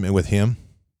and intimate with him,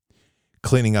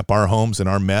 cleaning up our homes and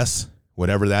our mess,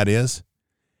 whatever that is,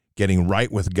 getting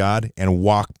right with God, and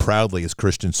walk proudly as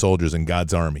Christian soldiers in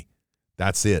God's army.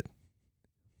 That's it.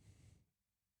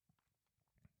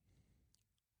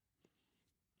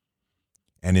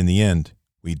 And in the end,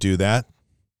 we do that,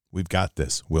 we've got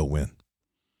this, we'll win.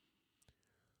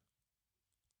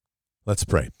 Let's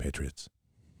pray, patriots.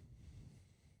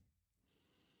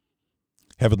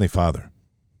 Heavenly Father,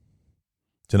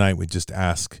 tonight we just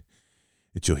ask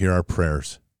that you'll hear our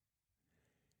prayers.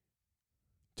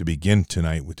 To begin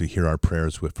tonight, to hear our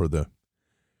prayers for the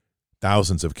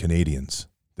thousands of Canadians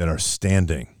that are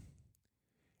standing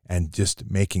and just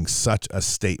making such a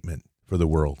statement for the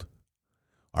world.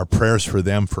 Our prayers for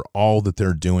them, for all that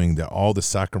they're doing, all the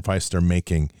sacrifice they're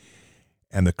making,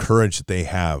 and the courage that they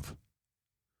have,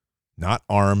 not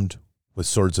armed with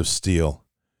swords of steel,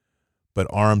 but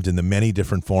armed in the many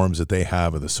different forms that they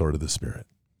have of the sword of the Spirit.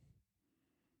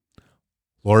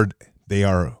 Lord,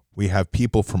 we have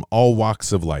people from all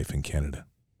walks of life in Canada.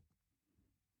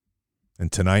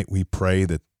 And tonight we pray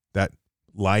that that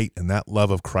light and that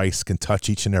love of Christ can touch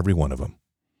each and every one of them,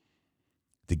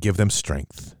 to give them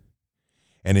strength,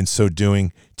 and in so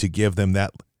doing, to give them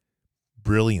that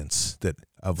brilliance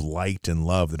of light and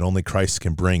love that only Christ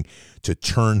can bring, to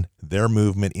turn their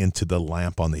movement into the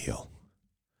lamp on the hill.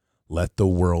 Let the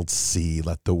world see,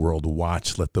 let the world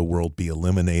watch, let the world be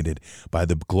illuminated by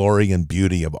the glory and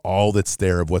beauty of all that's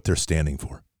there, of what they're standing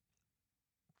for.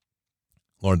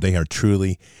 Lord, they are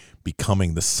truly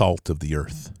becoming the salt of the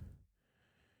earth.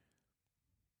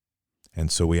 And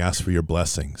so we ask for your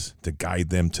blessings to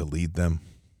guide them, to lead them,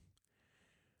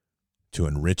 to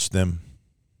enrich them,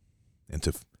 and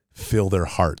to fill their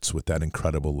hearts with that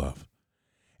incredible love.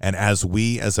 And as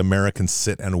we as Americans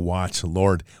sit and watch,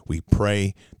 Lord, we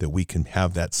pray that we can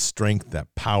have that strength,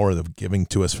 that power of giving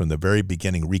to us from the very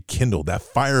beginning, rekindle that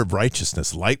fire of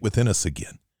righteousness, light within us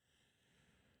again,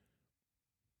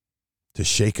 to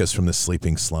shake us from the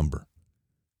sleeping slumber,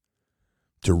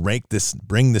 to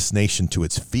bring this nation to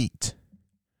its feet,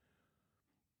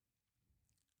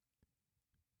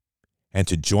 and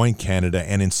to join Canada,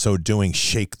 and in so doing,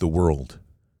 shake the world.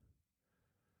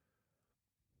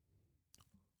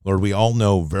 Lord, we all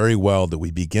know very well that we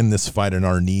begin this fight on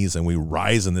our knees, and we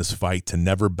rise in this fight to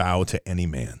never bow to any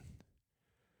man.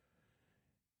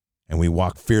 And we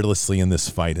walk fearlessly in this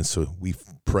fight, and so we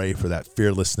pray for that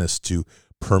fearlessness to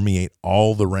permeate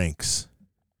all the ranks,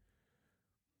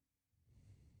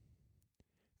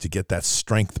 to get that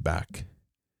strength back,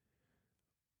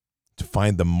 to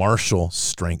find the martial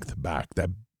strength back, that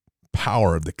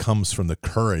power that comes from the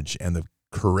courage and the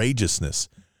courageousness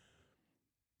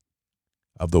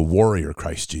of the warrior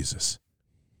Christ Jesus.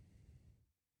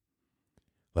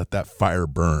 Let that fire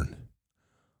burn.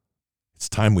 It's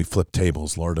time we flip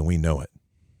tables, Lord, and we know it.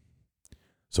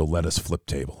 So let us flip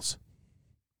tables.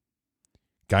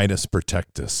 Guide us,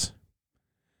 protect us.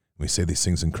 We say these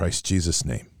things in Christ Jesus'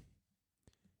 name.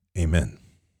 Amen.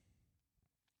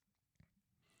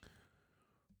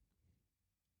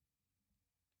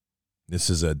 This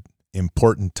is an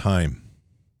important time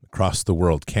across the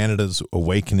world. Canada's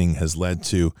awakening has led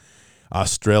to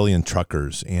Australian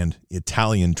truckers and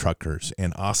Italian truckers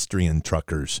and Austrian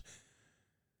truckers,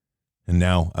 and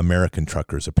now American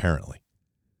truckers, apparently.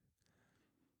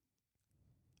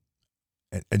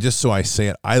 And just so I say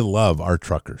it, I love our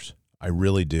truckers. I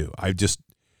really do. I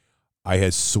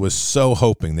was so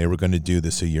hoping they were going to do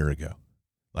this a year ago,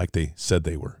 like they said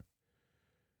they were.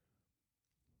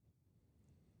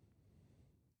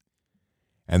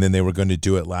 And then they were going to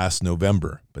do it last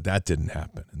November, but that didn't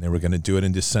happen. And they were going to do it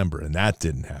in December, and that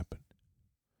didn't happen.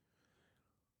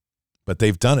 But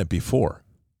they've done it before,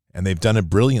 and they've done it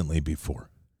brilliantly before.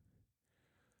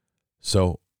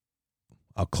 So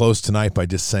I'll close tonight by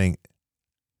just saying,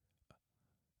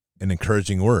 an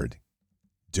encouraging word.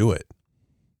 Do it.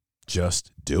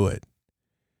 Just do it.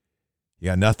 You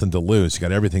got nothing to lose. You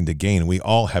got everything to gain. We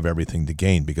all have everything to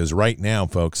gain because right now,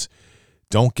 folks,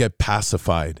 don't get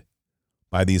pacified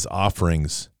by these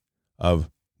offerings of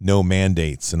no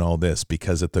mandates and all this,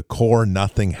 because at the core,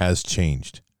 nothing has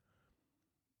changed.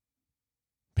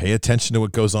 Pay attention to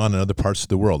what goes on in other parts of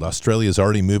the world. Australia is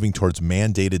already moving towards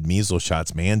mandated measles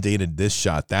shots, mandated this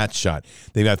shot, that shot.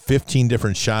 They've got 15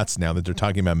 different shots now that they're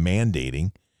talking about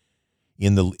mandating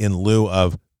in lieu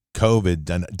of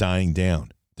COVID dying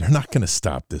down. They're not going to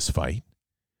stop this fight.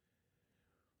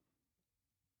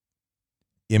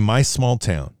 In my small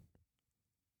town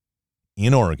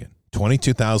in Oregon,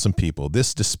 22,000 people,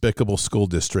 this despicable school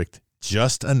district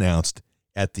just announced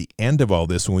at the end of all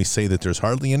this, when we say that there's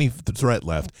hardly any threat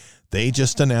left, they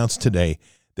just announced today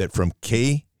that from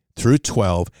K through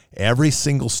 12, every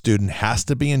single student has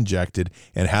to be injected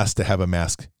and has to have a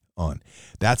mask on.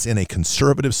 That's in a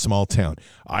conservative small town.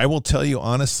 I will tell you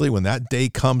honestly, when that day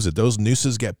comes that those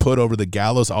nooses get put over the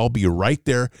gallows, I'll be right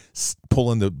there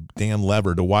pulling the damn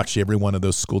lever to watch every one of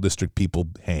those school district people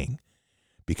hang,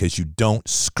 because you don't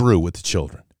screw with the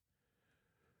children.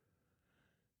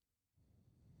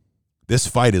 This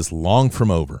fight is long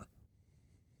from over.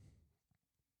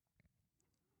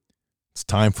 It's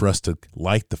time for us to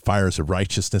light the fires of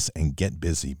righteousness and get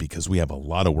busy, because we have a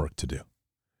lot of work to do.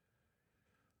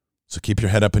 So keep your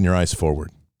head up and your eyes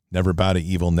forward. Never bow to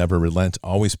evil, never relent,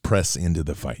 always press into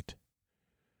the fight.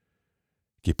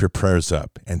 Keep your prayers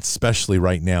up, and especially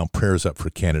right now, prayers up for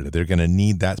Canada. They're going to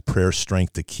need that prayer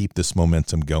strength to keep this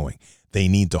momentum going. They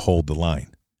need to hold the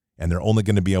line, and they're only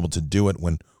going to be able to do it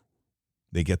when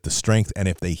they get the strength, and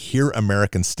if they hear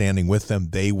Americans standing with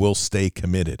them, they will stay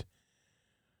committed.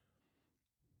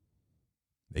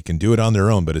 They can do it on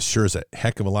their own, but it sure is a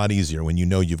heck of a lot easier when you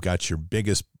know you've got your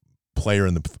biggest player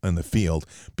in the field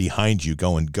behind you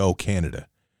going, go Canada,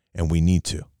 and we need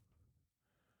to.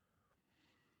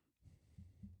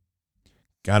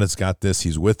 God has got this.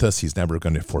 He's with us. He's never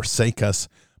going to forsake us,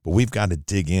 but we've got to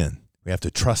dig in. We have to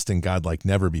trust in God like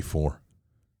never before.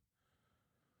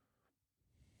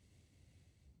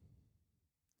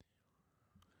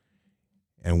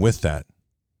 And with that,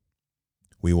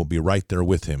 we will be right there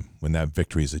with him when that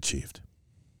victory is achieved.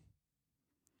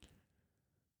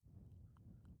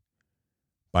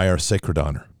 By our sacred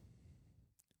honor.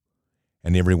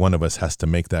 And every one of us has to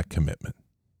make that commitment.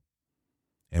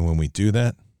 And when we do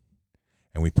that,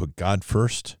 and we put God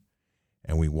first,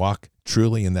 and we walk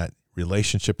truly in that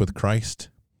relationship with Christ,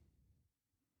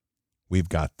 we've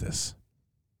got this.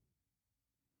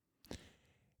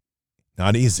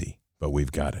 Not easy, but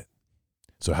we've got it.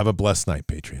 So have a blessed night,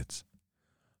 Patriots.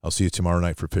 I'll see you tomorrow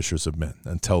night for Fishers of Men.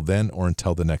 Until then, or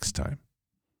until the next time,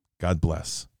 God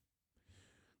bless.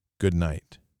 Good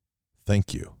night.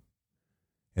 Thank you.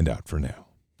 And out for now.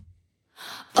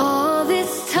 All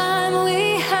this time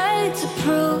we had to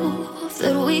prove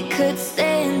that we could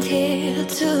stand here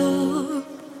too.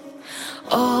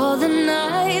 All the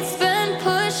nights been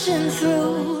pushing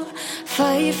through,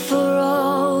 fight for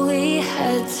all we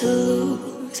had to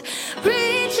lose.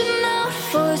 Reaching out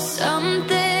for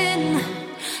something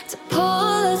to pull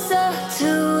us up to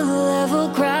level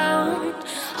ground.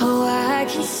 Oh, I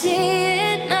can see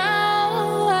it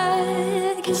now,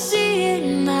 I can see it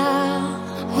now.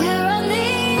 We're on the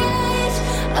edge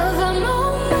of a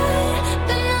moment,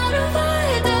 been out of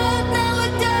our depth, now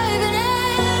we're diving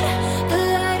in. The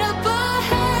light up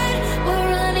ahead, we're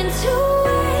running to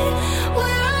it.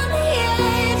 We're on the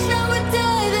edge, now we're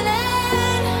diving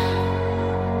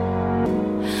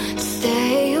in.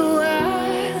 Stay a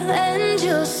while and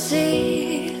you'll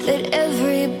see that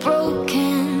every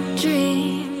broken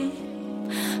dream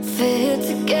fit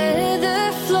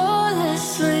together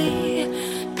flawlessly,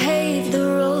 pave the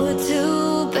road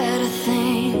to better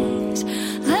things.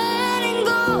 Letting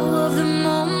go of the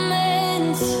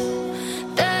moments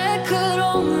that could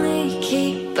only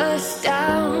keep us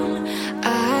down.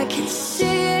 I can see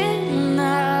it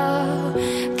now.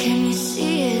 Can you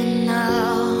see it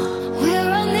now? We're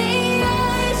on the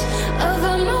edge of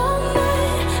a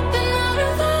moment, been out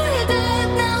of our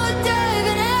depth, now we're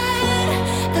diving in.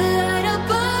 The light up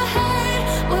ahead,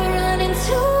 we're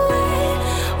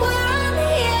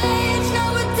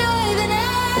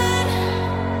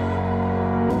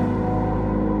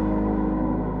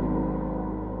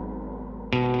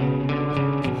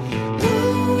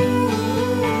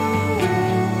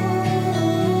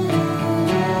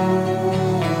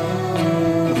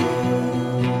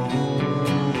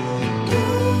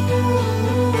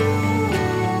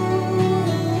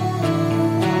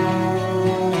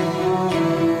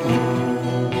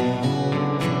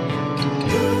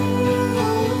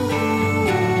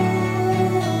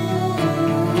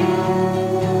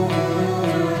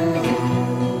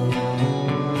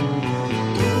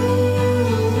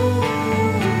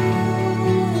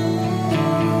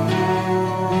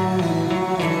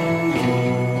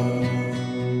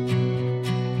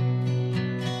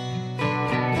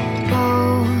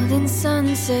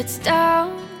it's down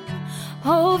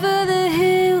over the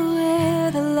hill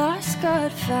where the lost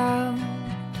got found.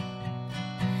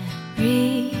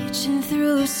 Reaching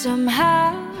through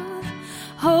somehow.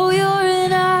 Oh, you're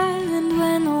an island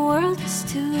when the world is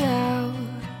too loud.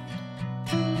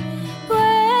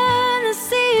 When the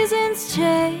seasons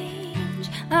change,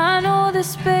 I know the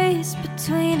space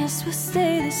between us will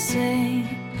stay the same.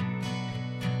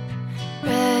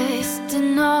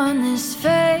 Resting on this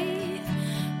faith,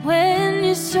 when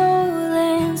your soul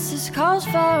answers calls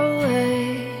far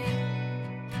away.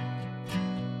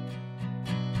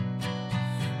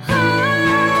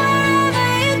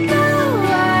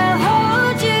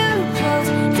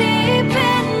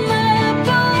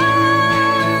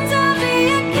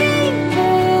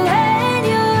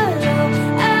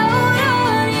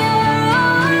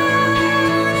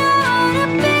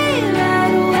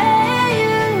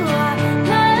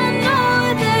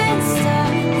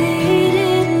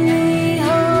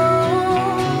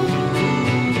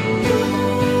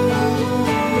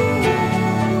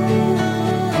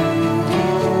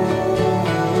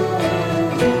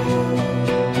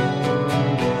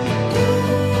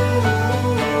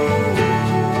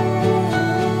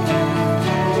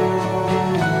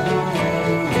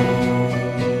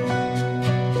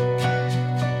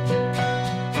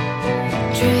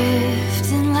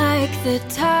 Drifting like the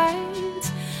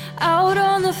tides out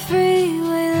on the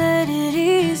freeway, let it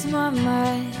ease my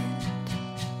mind.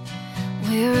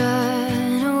 We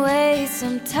run away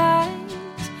sometimes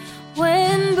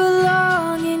when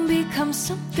belonging becomes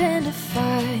something to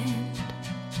find.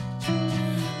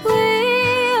 We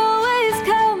always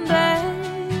come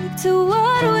back to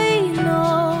what we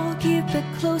know. Keep it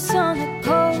close on the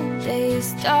cold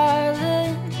days,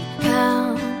 darling.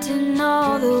 Counting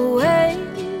all the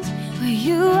ways where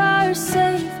you are a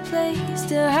safe place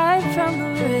to hide from the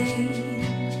rain.